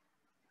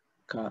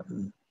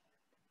 cotton,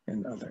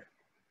 and other.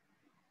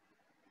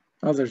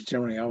 Other's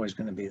generally always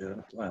going to be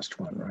the last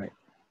one, right?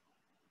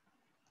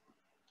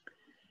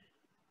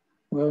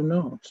 Well,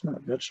 no, it's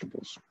not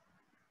vegetables.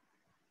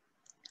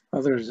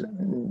 Others,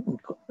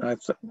 I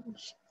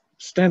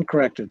stand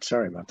corrected,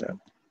 sorry about that.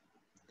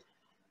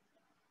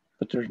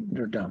 But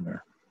they're down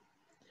there.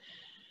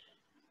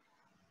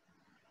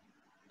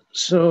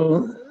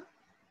 So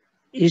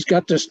he's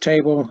got this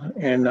table,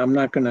 and I'm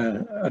not going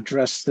to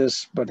address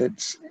this, but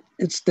it's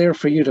there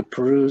for you to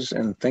peruse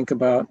and think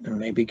about, and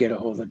maybe get a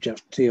hold of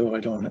Jeff Thiel. I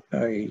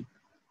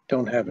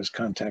don't have his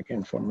contact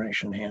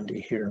information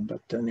handy here, but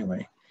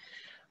anyway.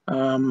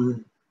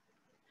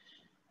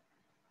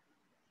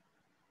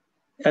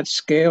 At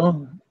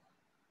scale,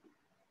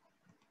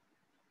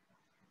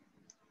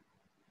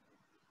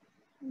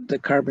 the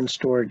carbon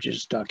storage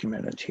is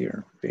documented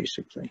here,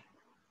 basically.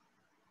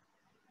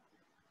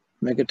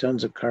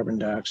 Megatons of carbon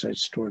dioxide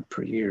stored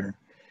per year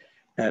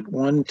at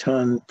 1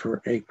 ton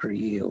per acre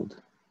yield.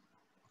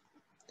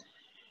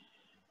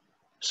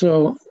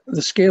 So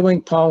the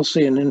scaling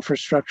policy and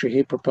infrastructure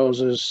he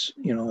proposes,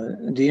 you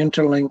know, the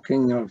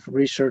interlinking of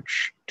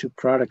research to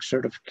product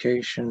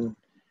certification,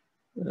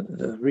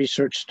 the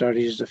research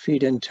studies, the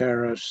feed-in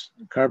tariffs,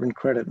 carbon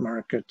credit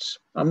markets.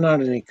 I'm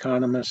not an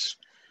economist,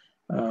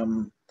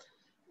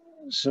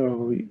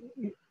 so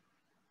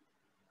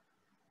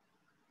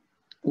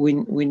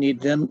we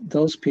need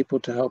those people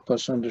to help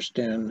us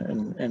understand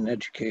and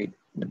educate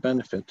the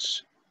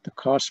benefits, the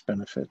cost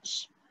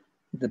benefits,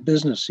 the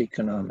business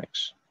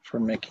economics for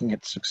making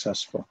it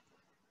successful.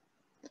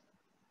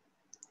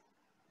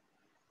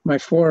 My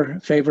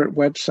 4 favorite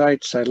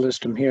websites, I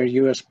list them here: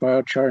 U.S.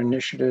 Biochar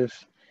Initiative,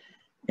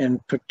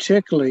 and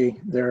particularly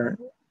their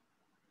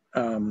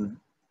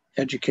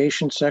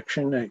education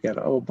section. I got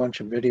a whole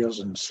bunch of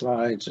videos and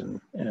slides and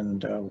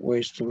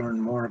ways to learn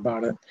more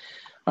about it.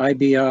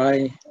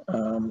 IBI,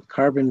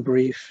 Carbon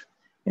Brief,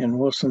 and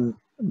Wilson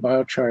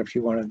Biochar, if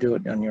you want to do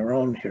it on your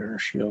own here.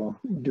 She'll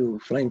do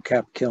flame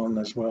cap kiln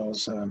as well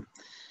as the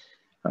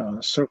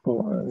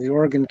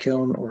Oregon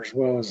kiln, or as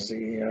well as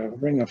the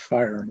Ring of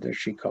Fire, that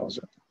she calls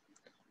it.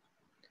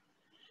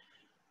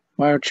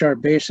 Biochar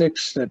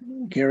Basics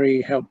that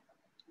Gary helped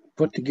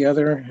put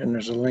together, and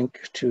there's a link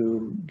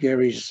to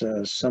Gary's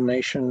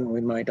summation.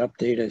 We might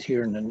update it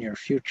here in the near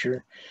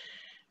future.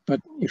 But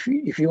if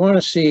you want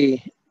to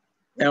see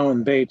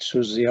Alan Bates,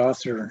 who's the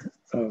author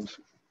of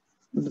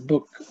the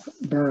book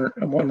Burn,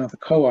 one of the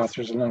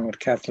co-authors along with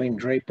Kathleen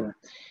Draper,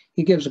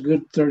 he gives a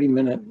good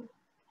 30-minute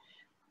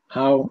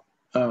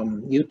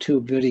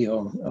YouTube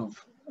video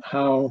of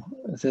how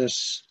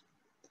this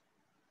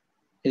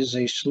is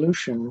a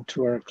solution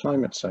to our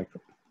climate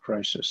cycle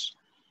crisis.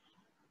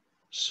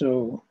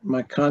 So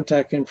my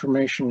contact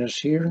information is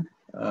here.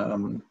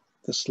 The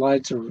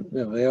slides are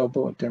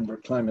available at Denver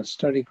Climate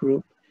Study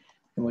Group.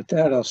 And with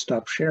that, I'll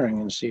stop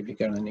sharing and see if you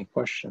got any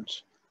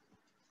questions.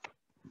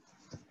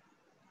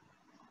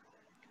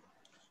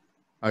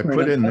 I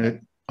put in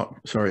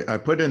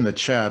the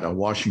chat a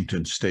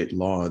Washington state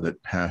law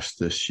that passed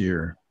this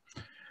year,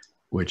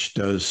 which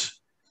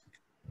does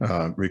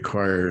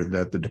require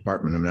that the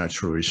Department of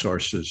Natural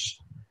Resources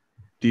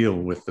deal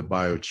with the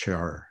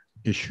biochar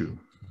issue.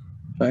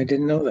 I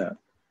didn't know that.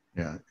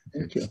 Yeah,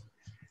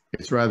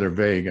 it's rather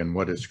vague on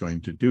what it's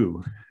going to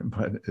do,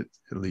 but it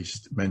at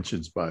least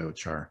mentions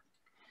biochar.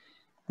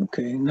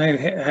 Okay,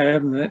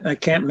 and I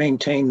can't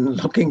maintain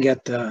looking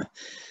at the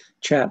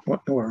chat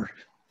or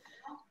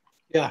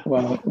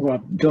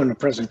while doing the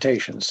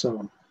presentation.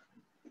 So,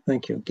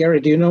 thank you, Gary.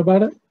 Do you know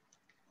about it?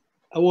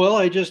 Well,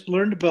 I just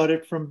learned about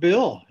it from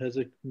Bill, as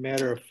a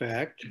matter of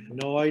fact.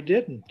 No, I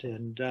didn't,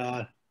 and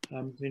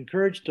I'm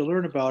encouraged to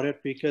learn about it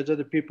because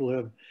other people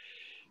have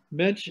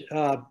mentioned,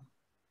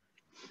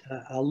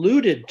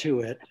 alluded to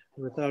it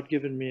without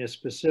giving me a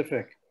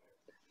specific.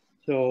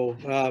 So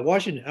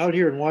out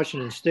here in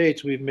Washington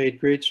State, we've made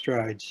great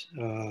strides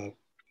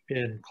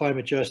in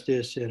climate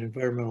justice and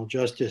environmental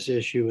justice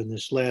issue in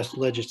this last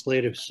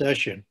legislative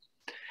session.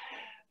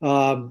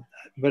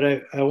 But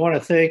I want to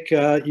thank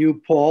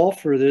you, Paul,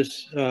 for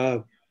this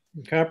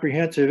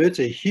comprehensive. It's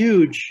a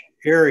huge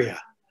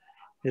area.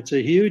 It's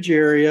a huge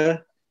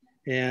area.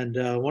 And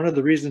one of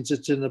the reasons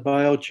it's in the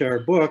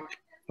biochar book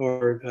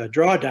or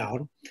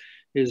drawdown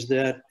is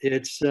that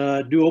it's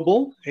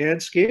doable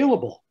and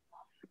scalable.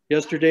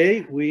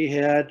 Yesterday, we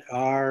had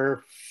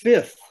our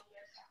 5th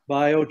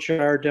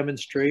biochar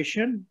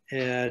demonstration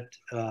at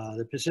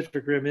the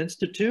Pacific Rim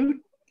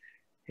Institute.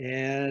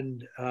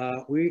 And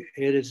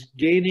it is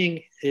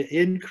gaining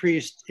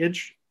increased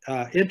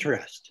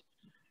interest.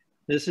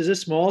 This is a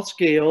small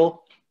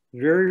scale,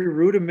 very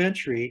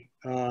rudimentary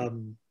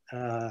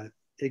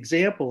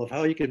example of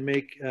how you can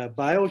make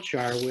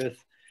biochar with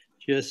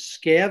just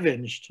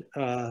scavenged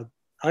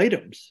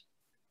items.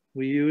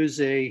 We use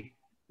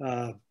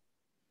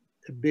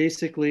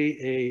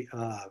basically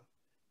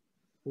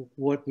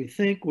what we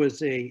think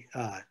was a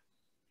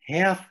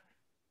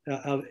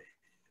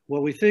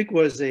what we think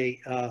was a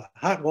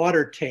hot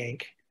water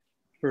tank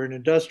for an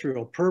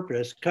industrial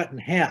purpose cut in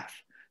half.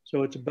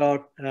 So it's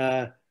about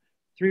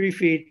 3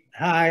 feet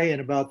high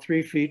and about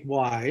 3 feet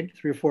wide,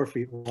 3 or 4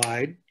 feet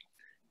wide.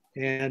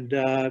 And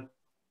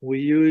we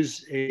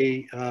use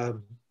a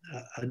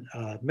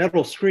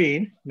metal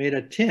screen made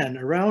of tin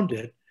around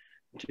it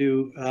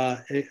to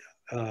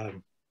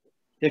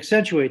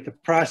accentuate the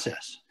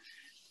process.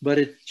 But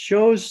it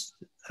shows,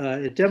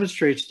 it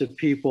demonstrates to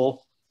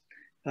people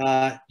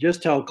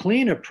just how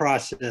clean a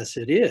process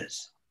it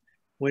is.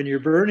 When you're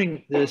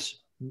burning this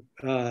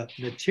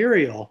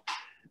material,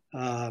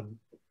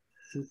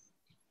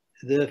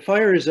 the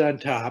fire is on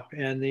top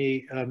and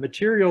the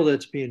material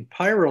that's being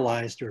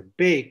pyrolyzed or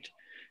baked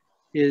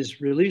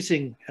is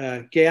releasing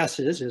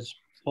gases, as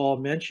Paul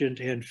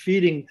mentioned, and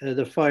feeding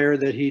the fire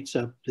that heats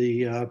up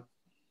the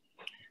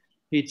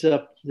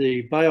feedstock.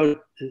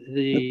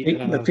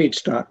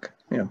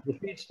 Yeah, the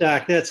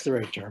feedstock. That's the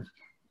right term.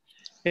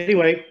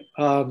 Anyway,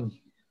 my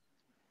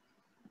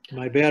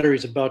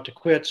battery's about to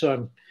quit,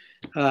 so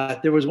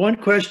there was one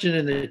question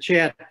in the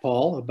chat,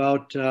 Paul,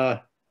 about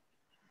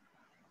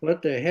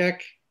what the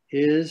heck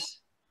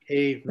is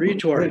a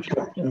retort?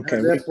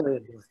 Okay.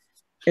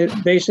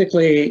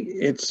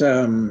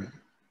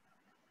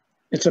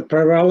 It's a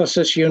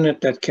pyrolysis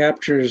unit that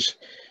captures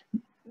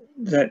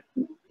that.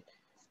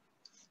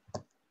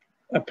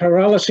 A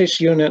pyrolysis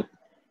unit,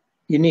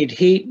 you need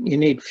heat, you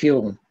need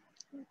fuel,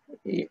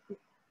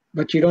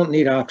 but you don't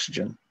need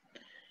oxygen.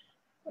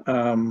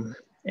 And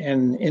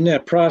in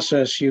that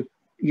process, you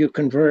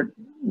convert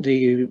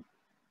the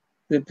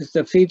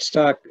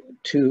feedstock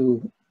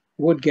to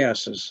wood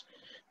gases.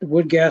 The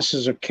wood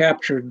gases are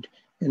captured,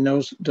 and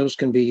those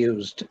can be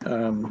used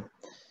in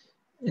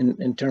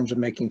terms of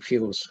making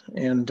fuels.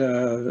 And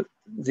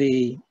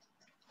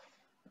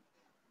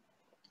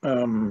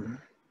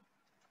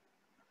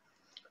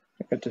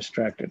I got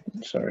distracted.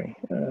 Sorry.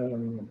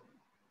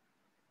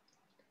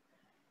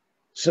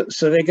 So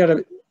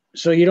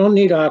you don't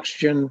need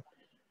oxygen.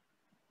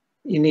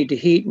 You need the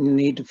heat and you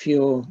need the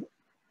fuel,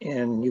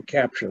 and you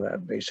capture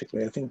that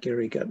basically. I think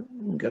Gary got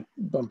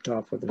bumped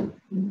off with it.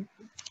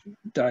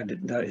 Died.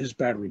 His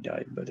battery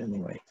died. But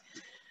anyway.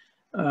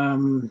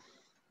 I'm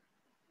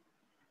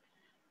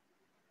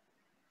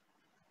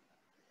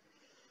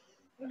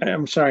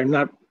sorry.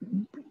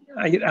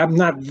 I'm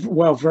not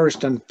well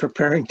versed in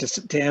preparing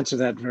to answer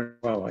that very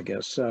well, I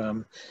guess.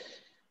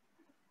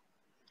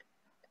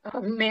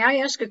 May I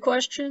ask a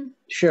question?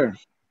 Sure.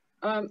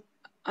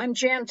 I'm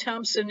Jan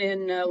Thompson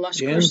in Las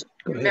Cruces,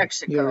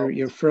 Mexico.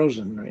 You're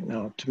frozen right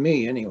now, to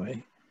me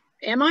anyway.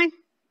 Am I?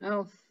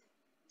 Oh,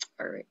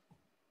 all right.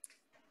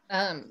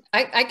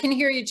 I can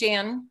hear you,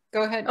 Jan.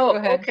 Go ahead. Oh, go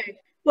ahead. Okay.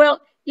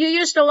 Well, you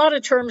used a lot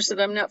of terms that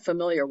I'm not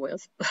familiar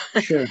with.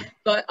 Sure.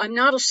 But I'm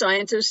not a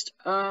scientist.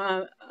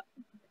 I'm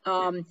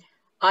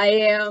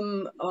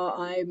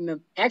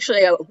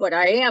actually, what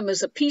I am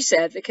is a peace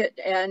advocate,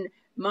 and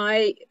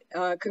my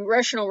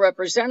congressional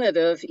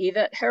representative,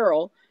 Yvette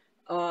Harrell,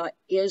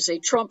 is a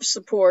Trump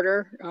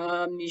supporter.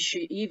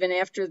 Even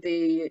after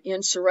the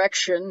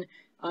insurrection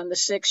on the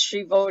 6th,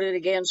 she voted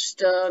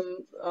against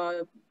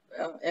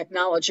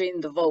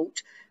acknowledging the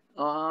vote.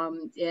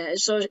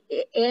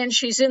 And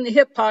she's in the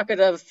hip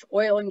pocket of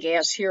oil and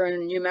gas here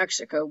in New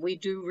Mexico. We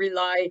do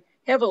rely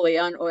heavily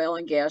on oil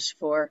and gas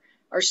for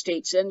our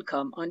state's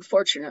income.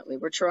 Unfortunately,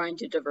 we're trying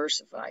to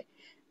diversify.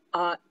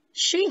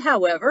 She,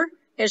 however,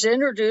 has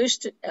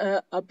introduced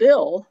a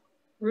bill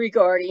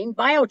regarding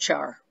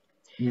biochar.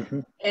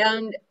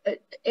 And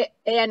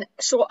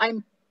so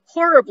I'm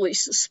horribly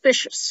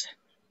suspicious.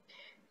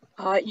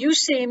 You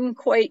seem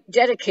quite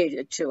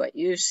dedicated to it.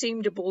 You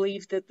seem to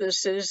believe that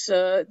this is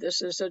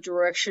a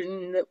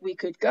direction that we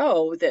could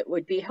go that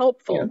would be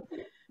helpful.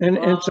 Yeah. And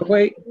it's a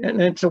way,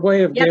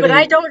 of yeah, getting. But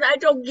I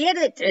don't get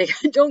it.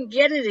 I don't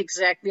get it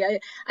exactly.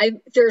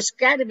 There's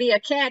got to be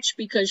a catch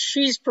because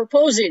she's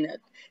proposing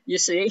it. You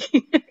see,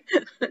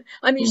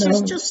 I mean,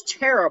 she's just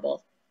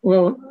terrible.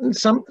 Well,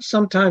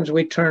 sometimes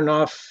we turn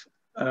off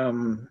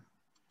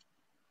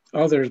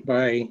others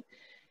by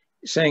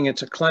saying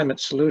it's a climate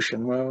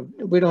solution. Well,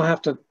 we don't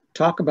have to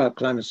talk about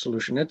climate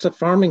solution. It's a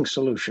farming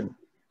solution.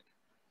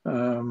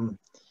 And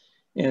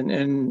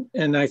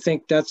I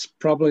think that's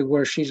probably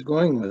where she's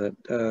going with it,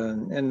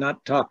 and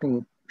not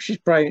talking. She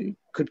probably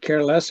could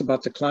care less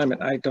about the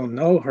climate. I don't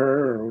know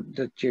her or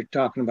that you're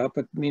talking about,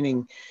 but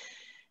meaning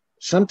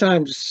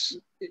sometimes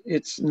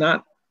it's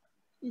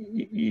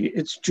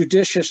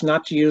judicious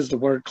not to use the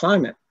word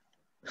climate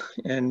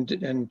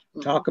and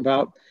talk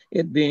about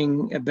it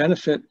being a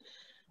benefit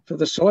for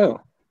the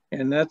soil.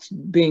 And that's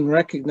being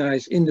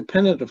recognized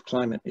independent of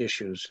climate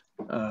issues.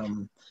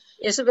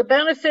 Is it a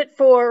benefit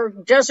for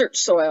desert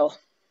soil?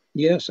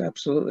 Yes,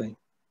 absolutely.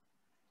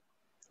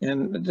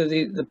 And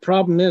the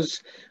problem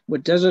is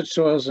with desert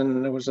soils,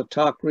 and there was a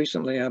talk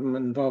recently, I'm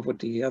involved with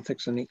the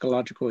Ethics and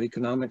Ecological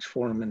Economics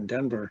Forum in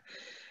Denver,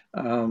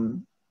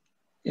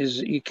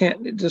 is you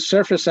can't, the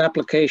surface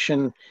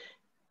application,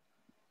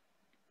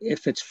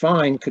 if it's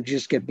fine, could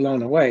just get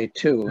blown away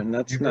too. And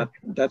that's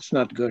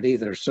not good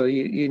either. So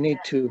you need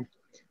to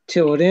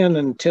till it in,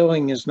 and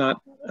tilling is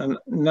not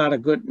a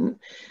good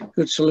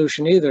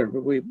solution either.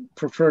 But we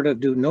prefer to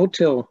do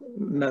no-till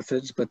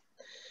methods, but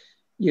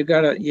you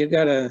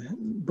gotta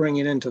bring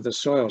it into the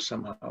soil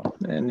somehow.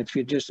 And if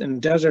you just in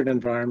desert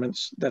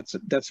environments,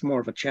 that's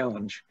more of a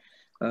challenge.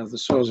 The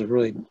soils are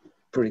really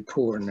pretty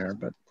poor in there,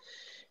 but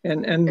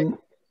and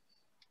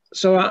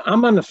so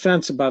I'm on the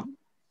fence about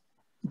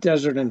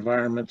desert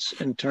environments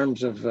in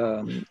terms of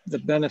the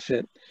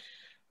benefit,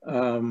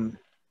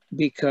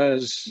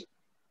 because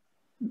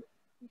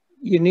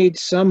you need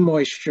some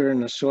moisture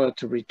in the soil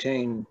to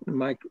retain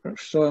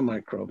soil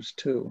microbes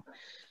too.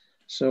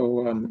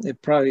 So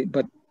it probably,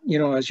 but you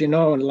know, as you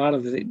know, a lot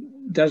of the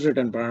desert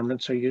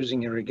environments are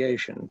using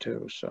irrigation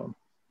too. So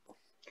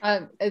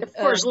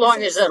for as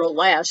long as it'll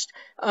last.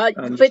 But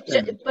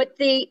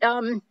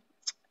the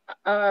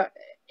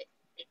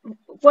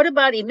what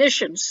about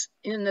emissions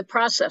in the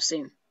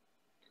processing?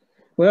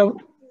 Well,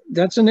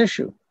 that's an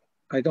issue.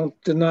 I don't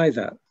deny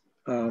that.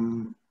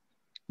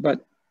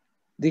 But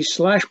these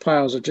slash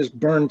piles are just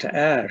burned to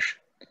ash.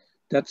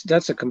 That's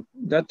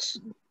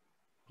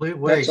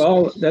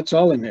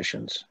all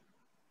emissions.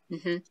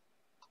 Mm-hmm.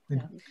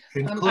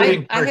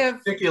 Including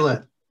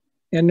particulate.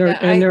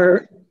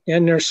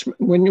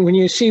 When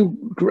you see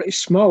gray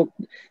smoke,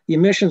 the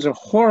emissions are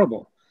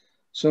horrible.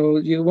 So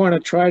you want to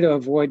try to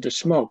avoid the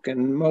smoke.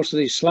 And most of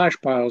these slash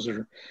piles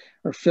are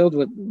filled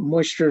with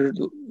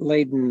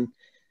moisture-laden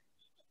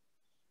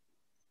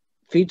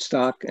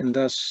feedstock, and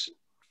thus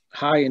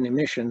high in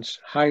emissions,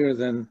 higher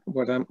than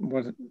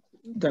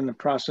than the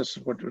process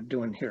of what we're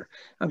doing here.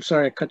 I'm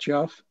sorry, I cut you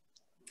off.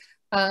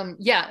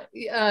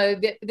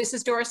 This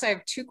is Doris. I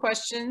have two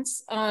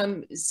questions,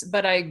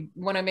 but I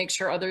want to make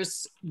sure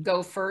others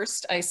go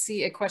first. I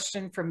see a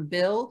question from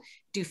Bill.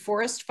 Do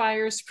forest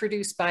fires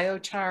produce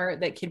biochar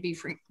that can be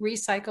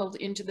recycled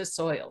into the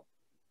soil?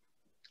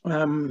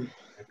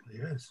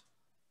 Yes.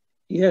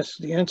 Yes,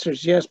 the answer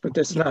is yes, but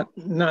that's not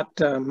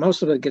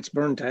most of it gets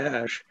burned to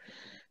ash.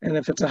 And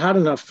if it's a hot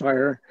enough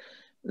fire,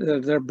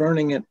 they're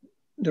burning it.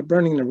 They're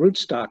burning the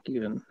rootstock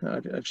even.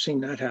 I've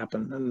seen that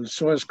happen, and the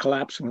soil's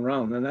collapsing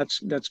around, and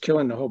that's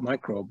killing the whole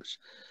microbes.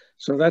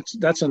 So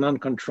that's an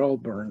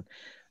uncontrolled burn.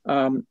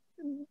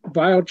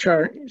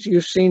 Biochar,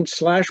 you've seen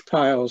slash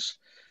piles.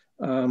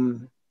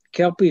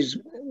 Kelpie's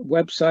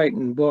website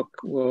and book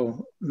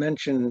will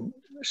mention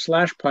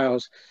slash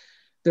piles.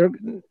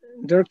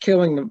 They're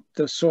killing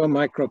the soil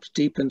microbes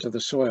deep into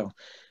the soil.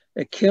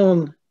 A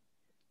kiln,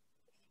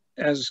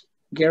 as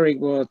Gary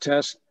will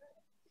attest,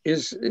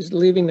 is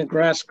leaving the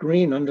grass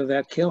green under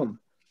that kiln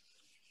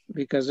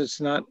because it's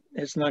not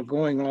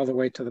going all the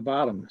way to the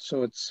bottom.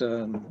 So it's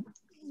a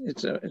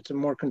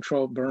more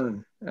controlled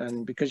burn,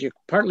 and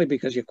partly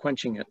because you're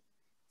quenching it.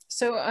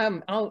 So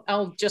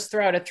I'll just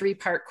throw out a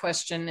three-part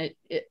question.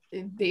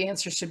 The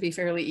answer should be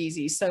fairly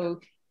easy.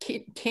 So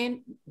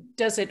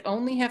does it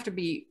only have to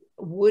be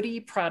woody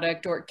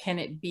product, or can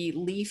it be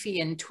leafy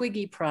and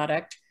twiggy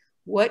product?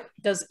 What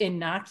does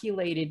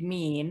inoculated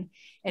mean?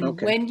 And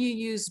when you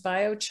use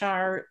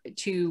biochar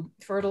to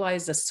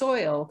fertilize the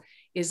soil,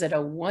 is it a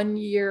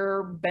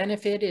 1-year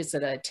benefit? Is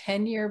it a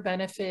 10-year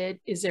benefit?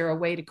 Is there a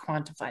way to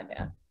quantify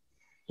that?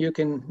 You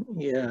can,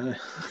 yeah.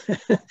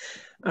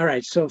 All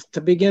right, so to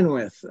begin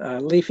with,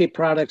 leafy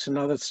products and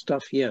other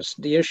stuff, yes.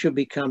 The issue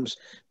becomes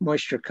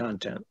moisture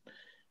content.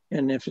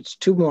 And if it's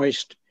too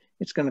moist,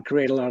 it's going to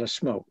create a lot of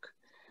smoke.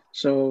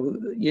 So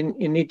you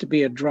need to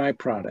be a dry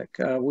product.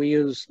 We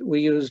used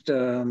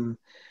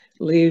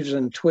leaves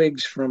and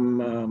twigs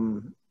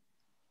from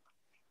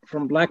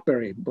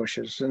blackberry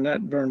bushes, and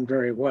that burned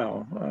very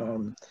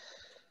well.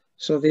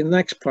 So the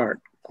next part,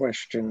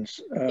 questions.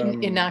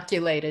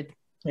 Inoculated.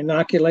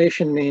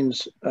 Inoculation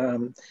means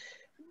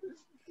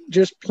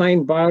just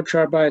plain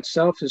biochar by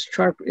itself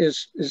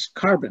is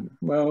carbon.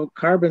 Well,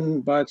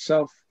 carbon by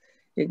itself,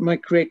 it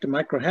might create the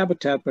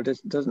microhabitat, but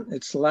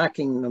it's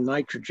lacking the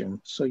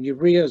nitrogen. So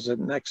urea is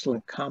an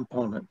excellent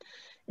component,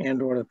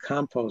 and or the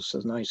compost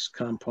is a nice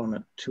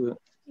component to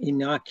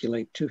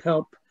inoculate, to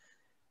help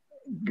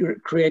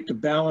create the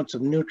balance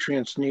of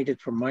nutrients needed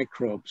for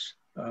microbes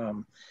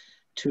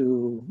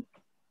to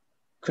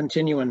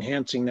continue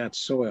enhancing that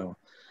soil.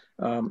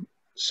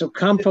 So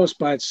compost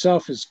by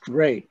itself is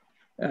great.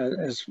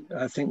 As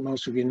I think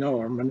most of you know,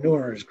 or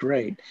manure is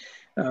great.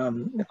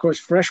 Of course,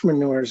 fresh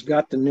manure has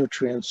got the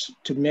nutrients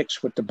to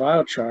mix with the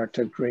biochar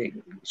to create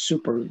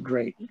super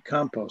great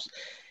compost.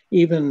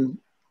 Even,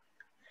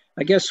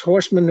 I guess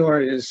horse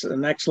manure is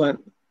an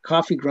excellent,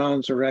 coffee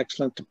grounds are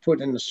excellent to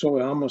put in the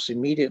soil almost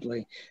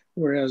immediately,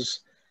 whereas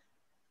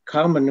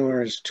cow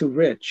manure is too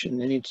rich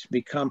and it needs to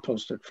be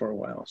composted for a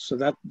while. So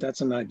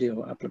that's an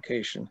ideal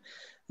application.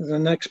 The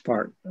next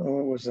part,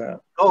 what was that?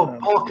 Oh,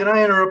 Paul, can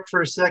I interrupt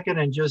for a second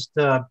and just,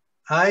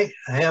 I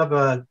have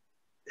a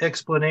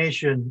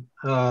explanation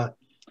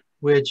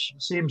which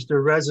seems to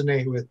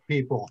resonate with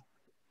people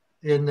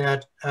in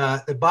that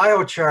the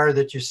biochar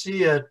that you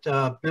see at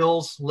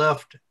Bill's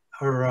left,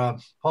 or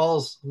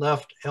Paul's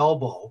left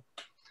elbow,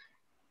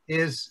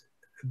 is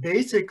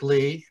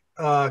basically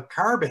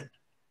carbon.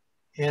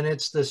 And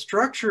it's the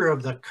structure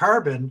of the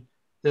carbon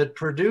that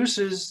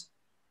produces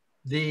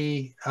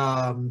the,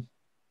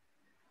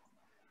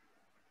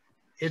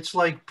 it's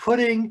like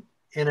putting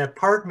an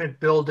apartment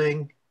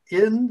building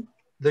in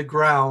the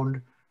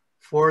ground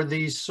for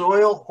these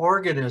soil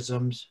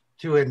organisms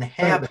to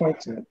inhabit.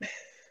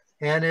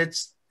 And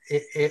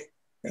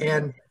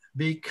and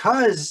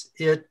because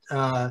it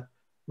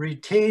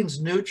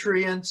retains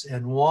nutrients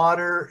and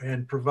water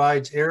and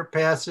provides air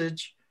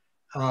passage,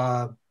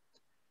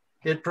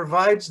 it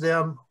provides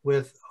them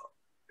with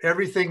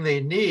everything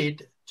they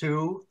need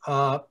to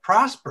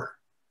prosper.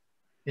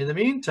 In the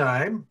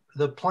meantime,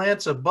 the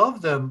plants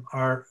above them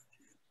are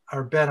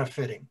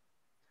benefiting.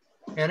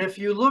 And if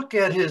you look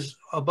at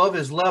above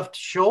his left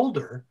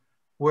shoulder,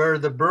 where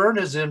the burn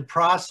is in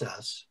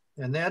process,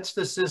 and that's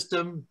the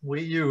system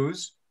we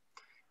use,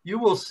 you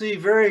will see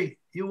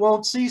you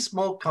won't see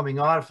smoke coming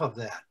off of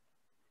that.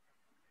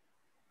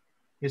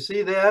 You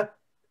see that?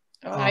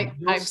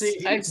 I've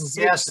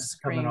switched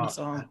screens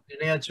on.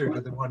 In answer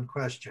to the one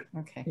question.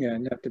 Okay. Yeah,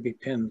 it'd have to be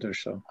pinned or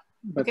so.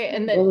 But okay,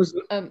 and then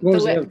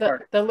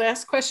the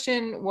last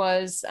question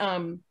was,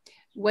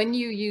 when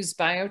you use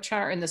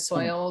biochar in the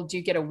soil, do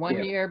you get a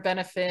 1-year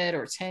benefit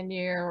or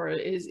 10-year, or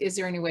is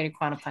there any way to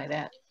quantify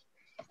that?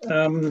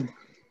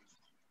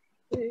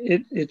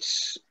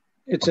 It's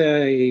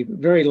a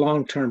very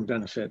long-term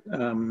benefit,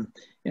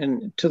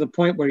 and to the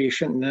point where you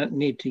shouldn't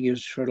need to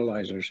use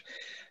fertilizers.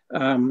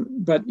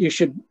 But you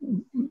should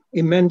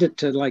amend it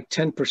to like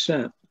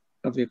 10%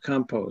 of your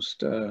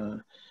compost.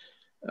 So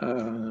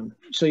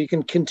you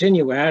can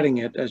continue adding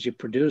it as you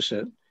produce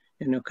it,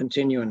 and it'll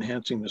continue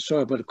enhancing the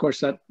soil. But of course,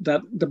 that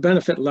the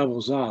benefit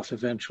levels off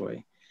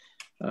eventually.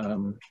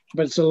 But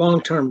it's a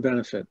long-term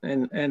benefit,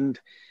 and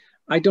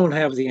I don't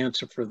have the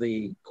answer for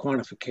the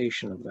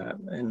quantification of that.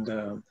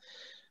 And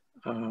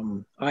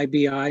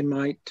IBI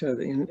might, the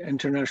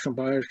International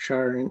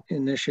Biochar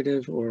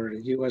Initiative, or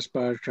the US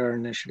Biochar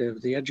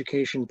Initiative, the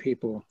education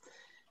people,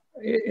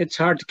 it's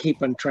hard to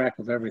keep on track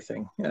of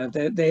everything.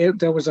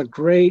 There was a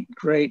great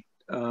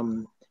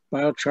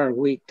biochar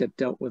week that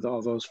dealt with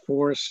all those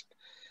forest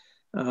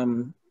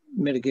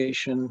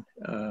mitigation,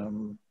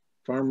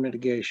 farm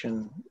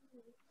mitigation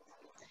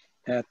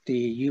at the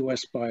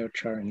US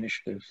Biochar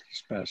Initiative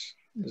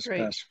this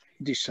past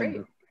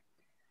December.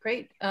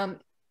 Great.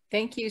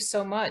 Thank you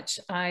so much.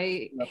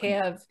 I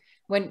have,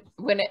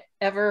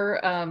 whenever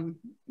I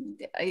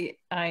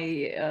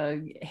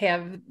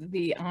have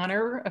the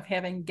honor of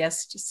having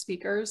guest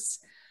speakers,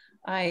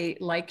 I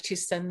like to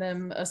send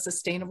them a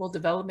sustainable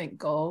development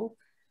goal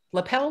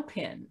lapel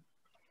pin.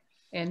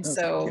 And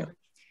so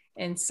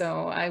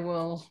I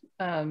will,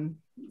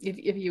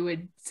 if you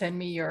would send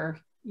me your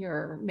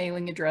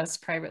mailing address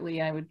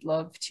privately, I would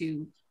love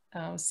to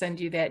send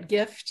you that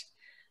gift.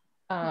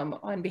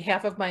 On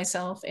behalf of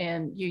myself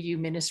and UU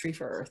Ministry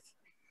for Earth.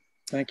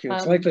 Thank you.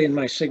 It's likely in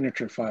my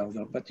signature file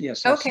though, but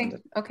yes. I'll send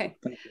it. Okay.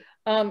 Thank you.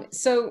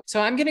 So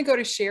I'm going to go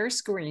to share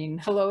screen.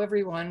 Hello,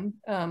 everyone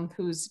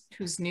who's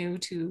new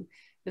to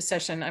the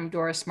session. I'm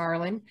Doris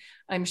Marlin.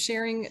 I'm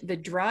sharing the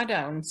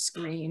Drawdown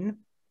screen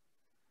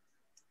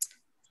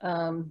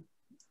of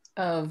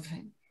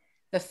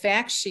the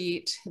fact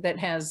sheet that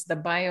has the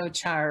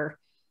biochar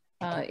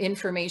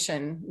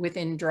information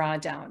within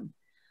Drawdown.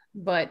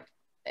 But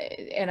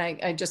and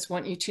I just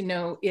want you to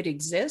know it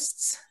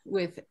exists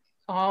with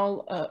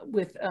all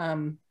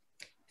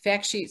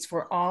fact sheets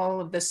for all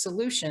of the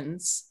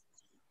solutions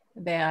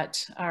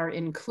that are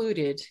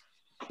included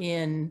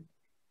in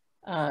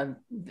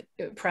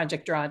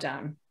Project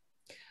Drawdown.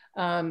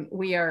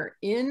 We are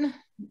in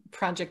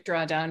Project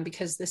Drawdown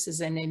because this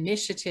is an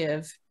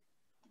initiative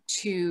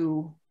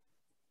to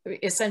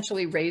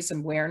essentially raise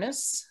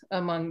awareness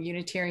among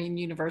Unitarian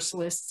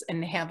Universalists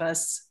and have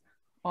us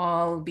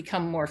all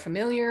become more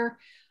familiar,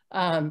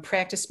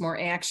 practice more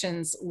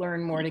actions,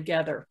 learn more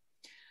together.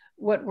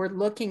 What we're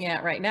looking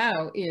at right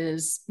now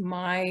is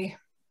my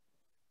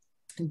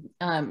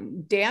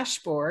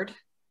dashboard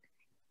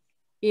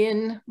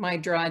in my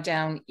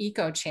Drawdown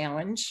Eco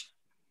Challenge.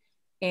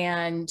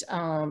 And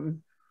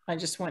I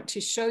just want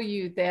to show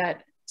you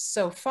that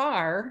so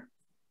far,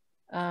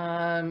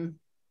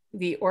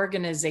 the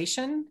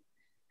organization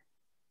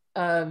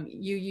of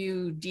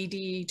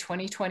UUDD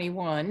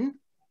 2021,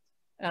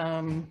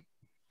 here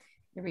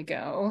we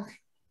go.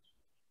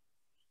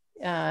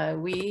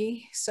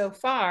 We so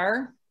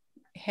far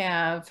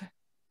have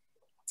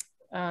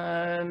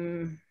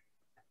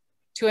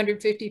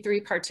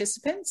 253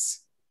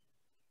 participants.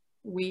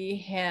 We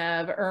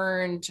have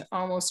earned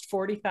almost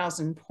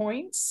 40,000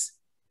 points.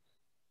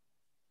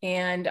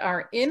 And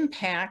our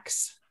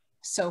impacts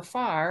so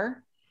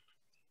far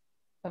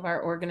of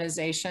our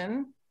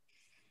organization,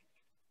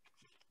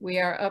 we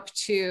are up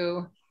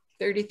to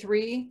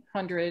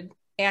 3,300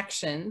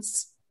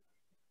 actions.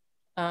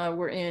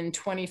 We're in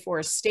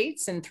 24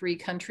 states and 3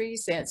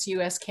 countries. That's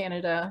US,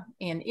 Canada,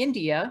 and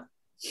India.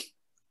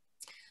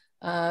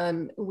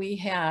 We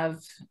have,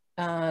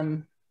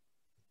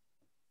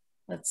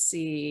 let's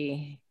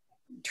see,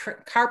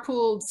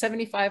 carpooled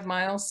 75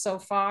 miles so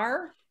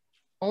far,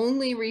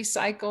 only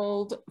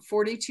recycled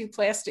 42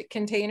 plastic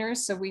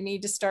containers. So we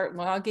need to start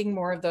logging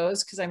more of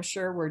those because I'm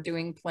sure we're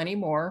doing plenty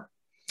more.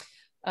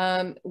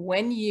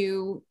 When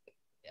you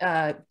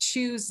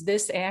choose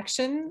this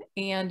action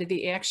and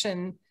the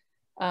action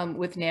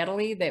with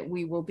Natalie that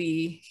we will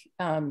be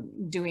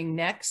doing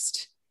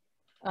next,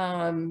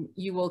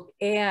 you will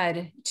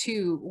add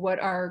to what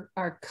our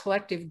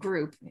collective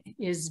group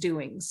is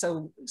doing.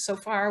 So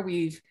far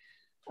we've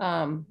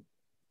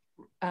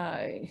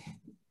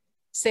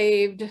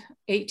saved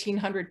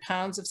 1,800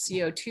 pounds of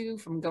CO2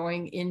 from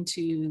going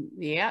into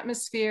the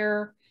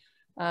atmosphere.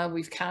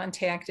 We've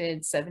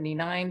contacted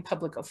 79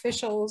 public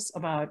officials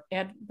about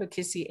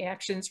advocacy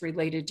actions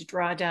related to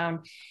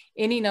Drawdown,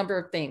 any number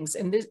of things.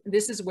 And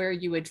this is where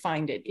you would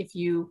find it. If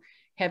you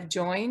have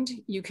joined,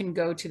 you can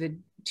go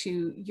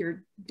to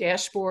your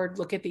dashboard,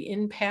 look at the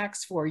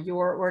impacts for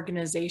your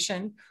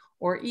organization,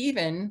 or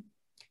even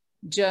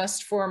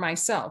just for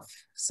myself.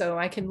 So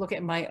I can look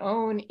at my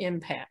own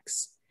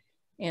impacts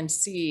and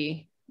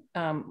see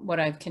what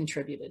I've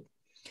contributed.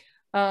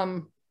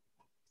 And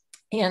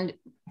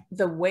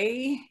the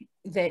way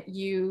that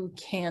you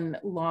can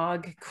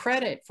log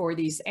credit for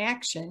these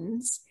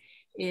actions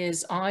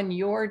is on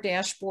your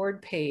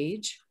dashboard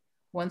page.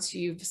 Once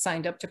you've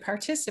signed up to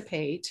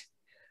participate,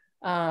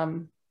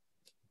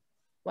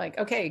 like,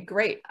 okay,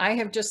 great. I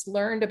have just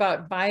learned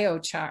about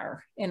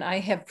biochar and I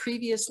have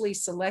previously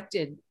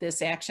selected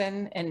this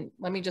action. And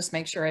let me just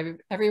make sure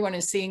everyone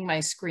is seeing my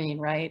screen,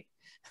 right?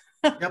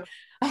 Yep.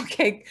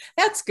 Okay,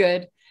 that's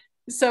good.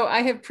 So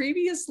I have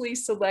previously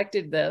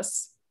selected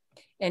this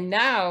and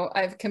now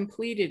I've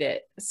completed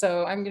it.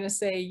 So I'm going to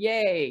say,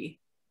 yay.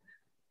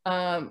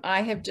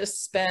 I have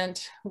just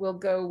spent, we'll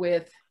go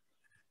with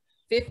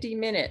 50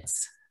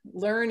 minutes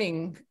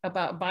learning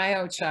about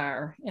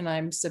biochar, and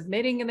I'm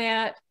submitting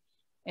that.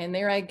 And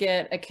there I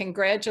get a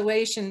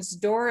congratulations,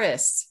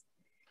 Doris.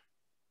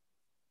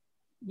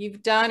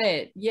 You've done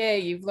it. Yay,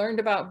 you've learned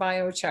about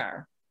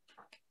biochar.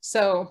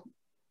 So,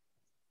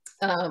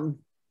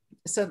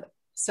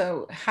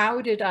 so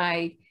how did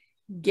I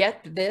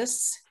get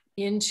this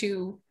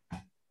into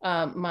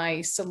my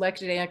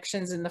selected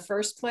actions in the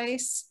first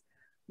place?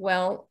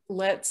 Well,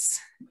 let's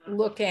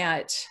look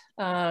at,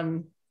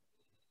 I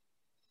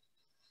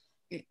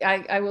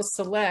will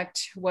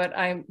select what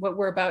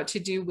we're about to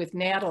do with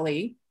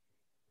Natalie,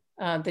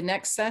 the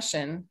next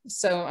session.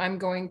 So I'm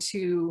going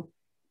to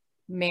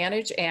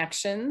manage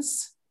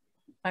actions.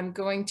 I'm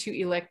going to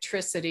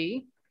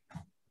electricity.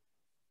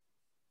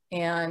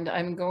 And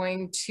I'm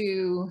going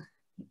to,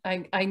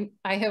 I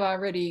have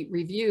already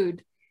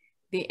reviewed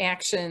the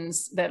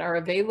actions that are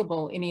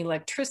available in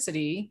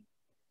electricity.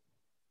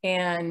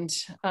 And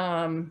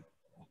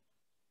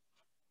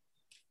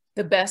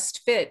the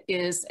best fit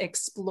is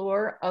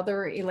explore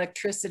other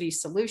electricity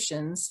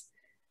solutions.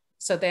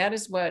 So that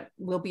is what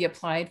will be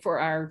applied for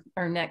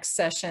our next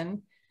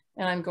session.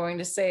 And I'm going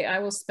to say, I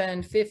will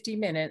spend 50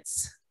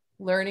 minutes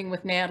learning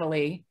with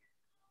Natalie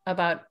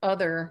about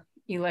other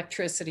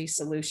electricity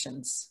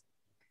solutions.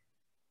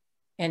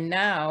 And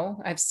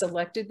now I've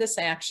selected this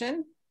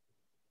action.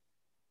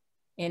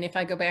 And if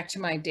I go back to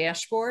my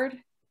dashboard,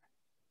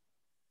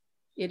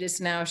 it is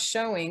now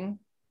showing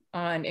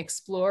on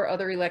explore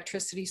other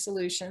electricity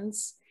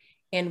solutions.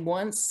 And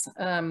once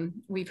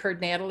we've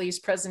heard Natalie's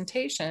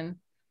presentation,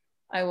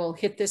 I will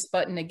hit this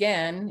button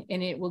again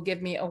and it will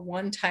give me a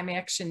one-time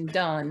action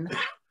done,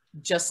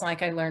 just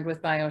like I learned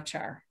with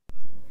biochar.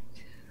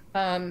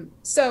 Again,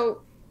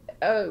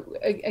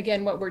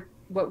 what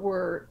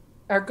we're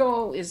our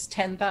goal is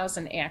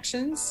 10,000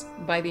 actions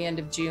by the end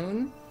of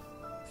June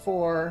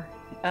for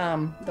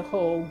the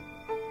whole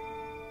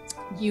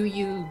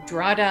UU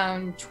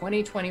Drawdown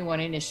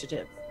 2021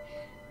 initiative.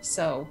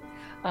 So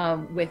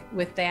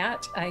with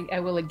that,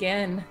 I will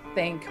again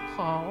thank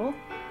Paul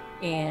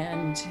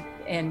and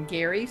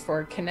Gary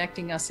for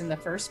connecting us in the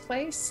first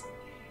place,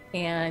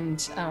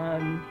 and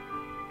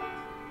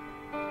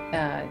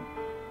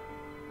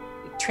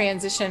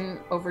transition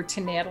over to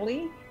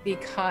Natalie,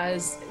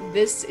 because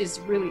this is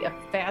really a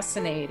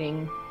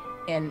fascinating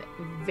and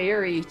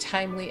very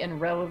timely and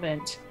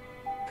relevant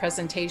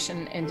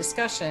presentation and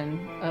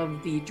discussion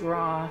of the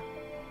draw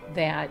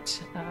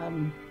that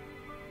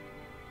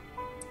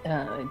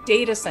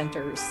data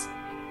centers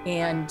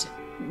and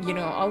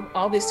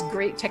all this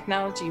great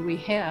technology we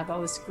have,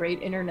 all this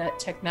great internet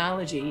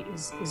technology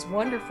is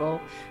wonderful,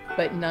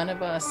 but none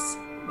of us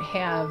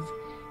have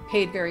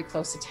paid very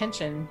close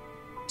attention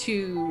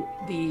to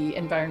the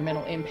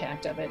environmental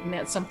impact of it. And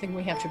that's something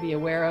we have to be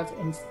aware of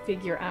and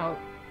figure out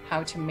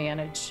how to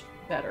manage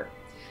better.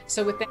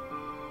 So with that,